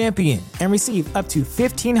code CHAMPION and receive up to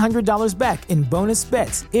 $1,500 back in bonus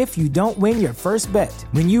bets if you don't win your first bet.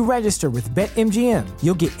 When you register with BetMGM,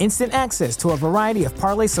 you'll get instant access to a variety of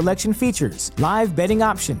parlay selection features, live betting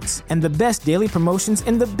options, and the best daily promotions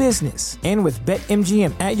in the business. And with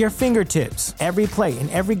BetMGM at your fingertips, every play and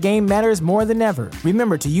every game matters more than ever.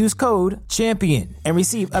 Remember to use code CHAMPION and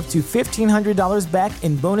receive up to $1,500 back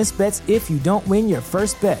in bonus bets if you don't win your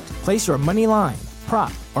first bet. Place your money line,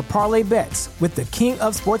 prop, or parlay bets with the king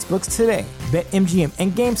of sportsbooks today. BetMGM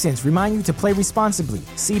and GameSense remind you to play responsibly.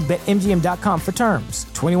 See BetMGM.com for terms.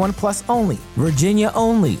 21 plus only. Virginia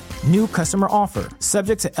only. New customer offer.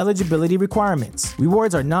 Subject to eligibility requirements.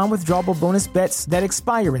 Rewards are non-withdrawable bonus bets that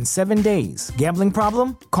expire in 7 days. Gambling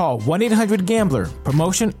problem? Call 1-800-GAMBLER.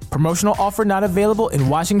 Promotional offer not available in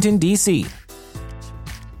Washington, D.C.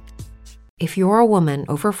 If you're a woman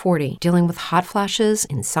over 40 dealing with hot flashes,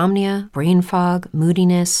 insomnia, brain fog,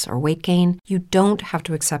 moodiness, or weight gain, you don't have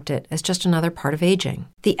to accept it as just another part of aging.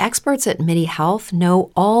 The experts at MIDI Health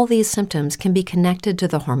know all these symptoms can be connected to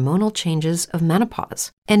the hormonal changes of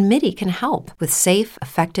menopause. And MIDI can help with safe,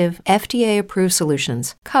 effective, FDA-approved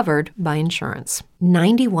solutions covered by insurance.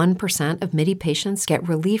 91% of MIDI patients get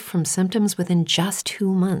relief from symptoms within just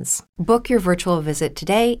 2 months. Book your virtual visit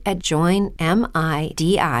today at joinmidi.com.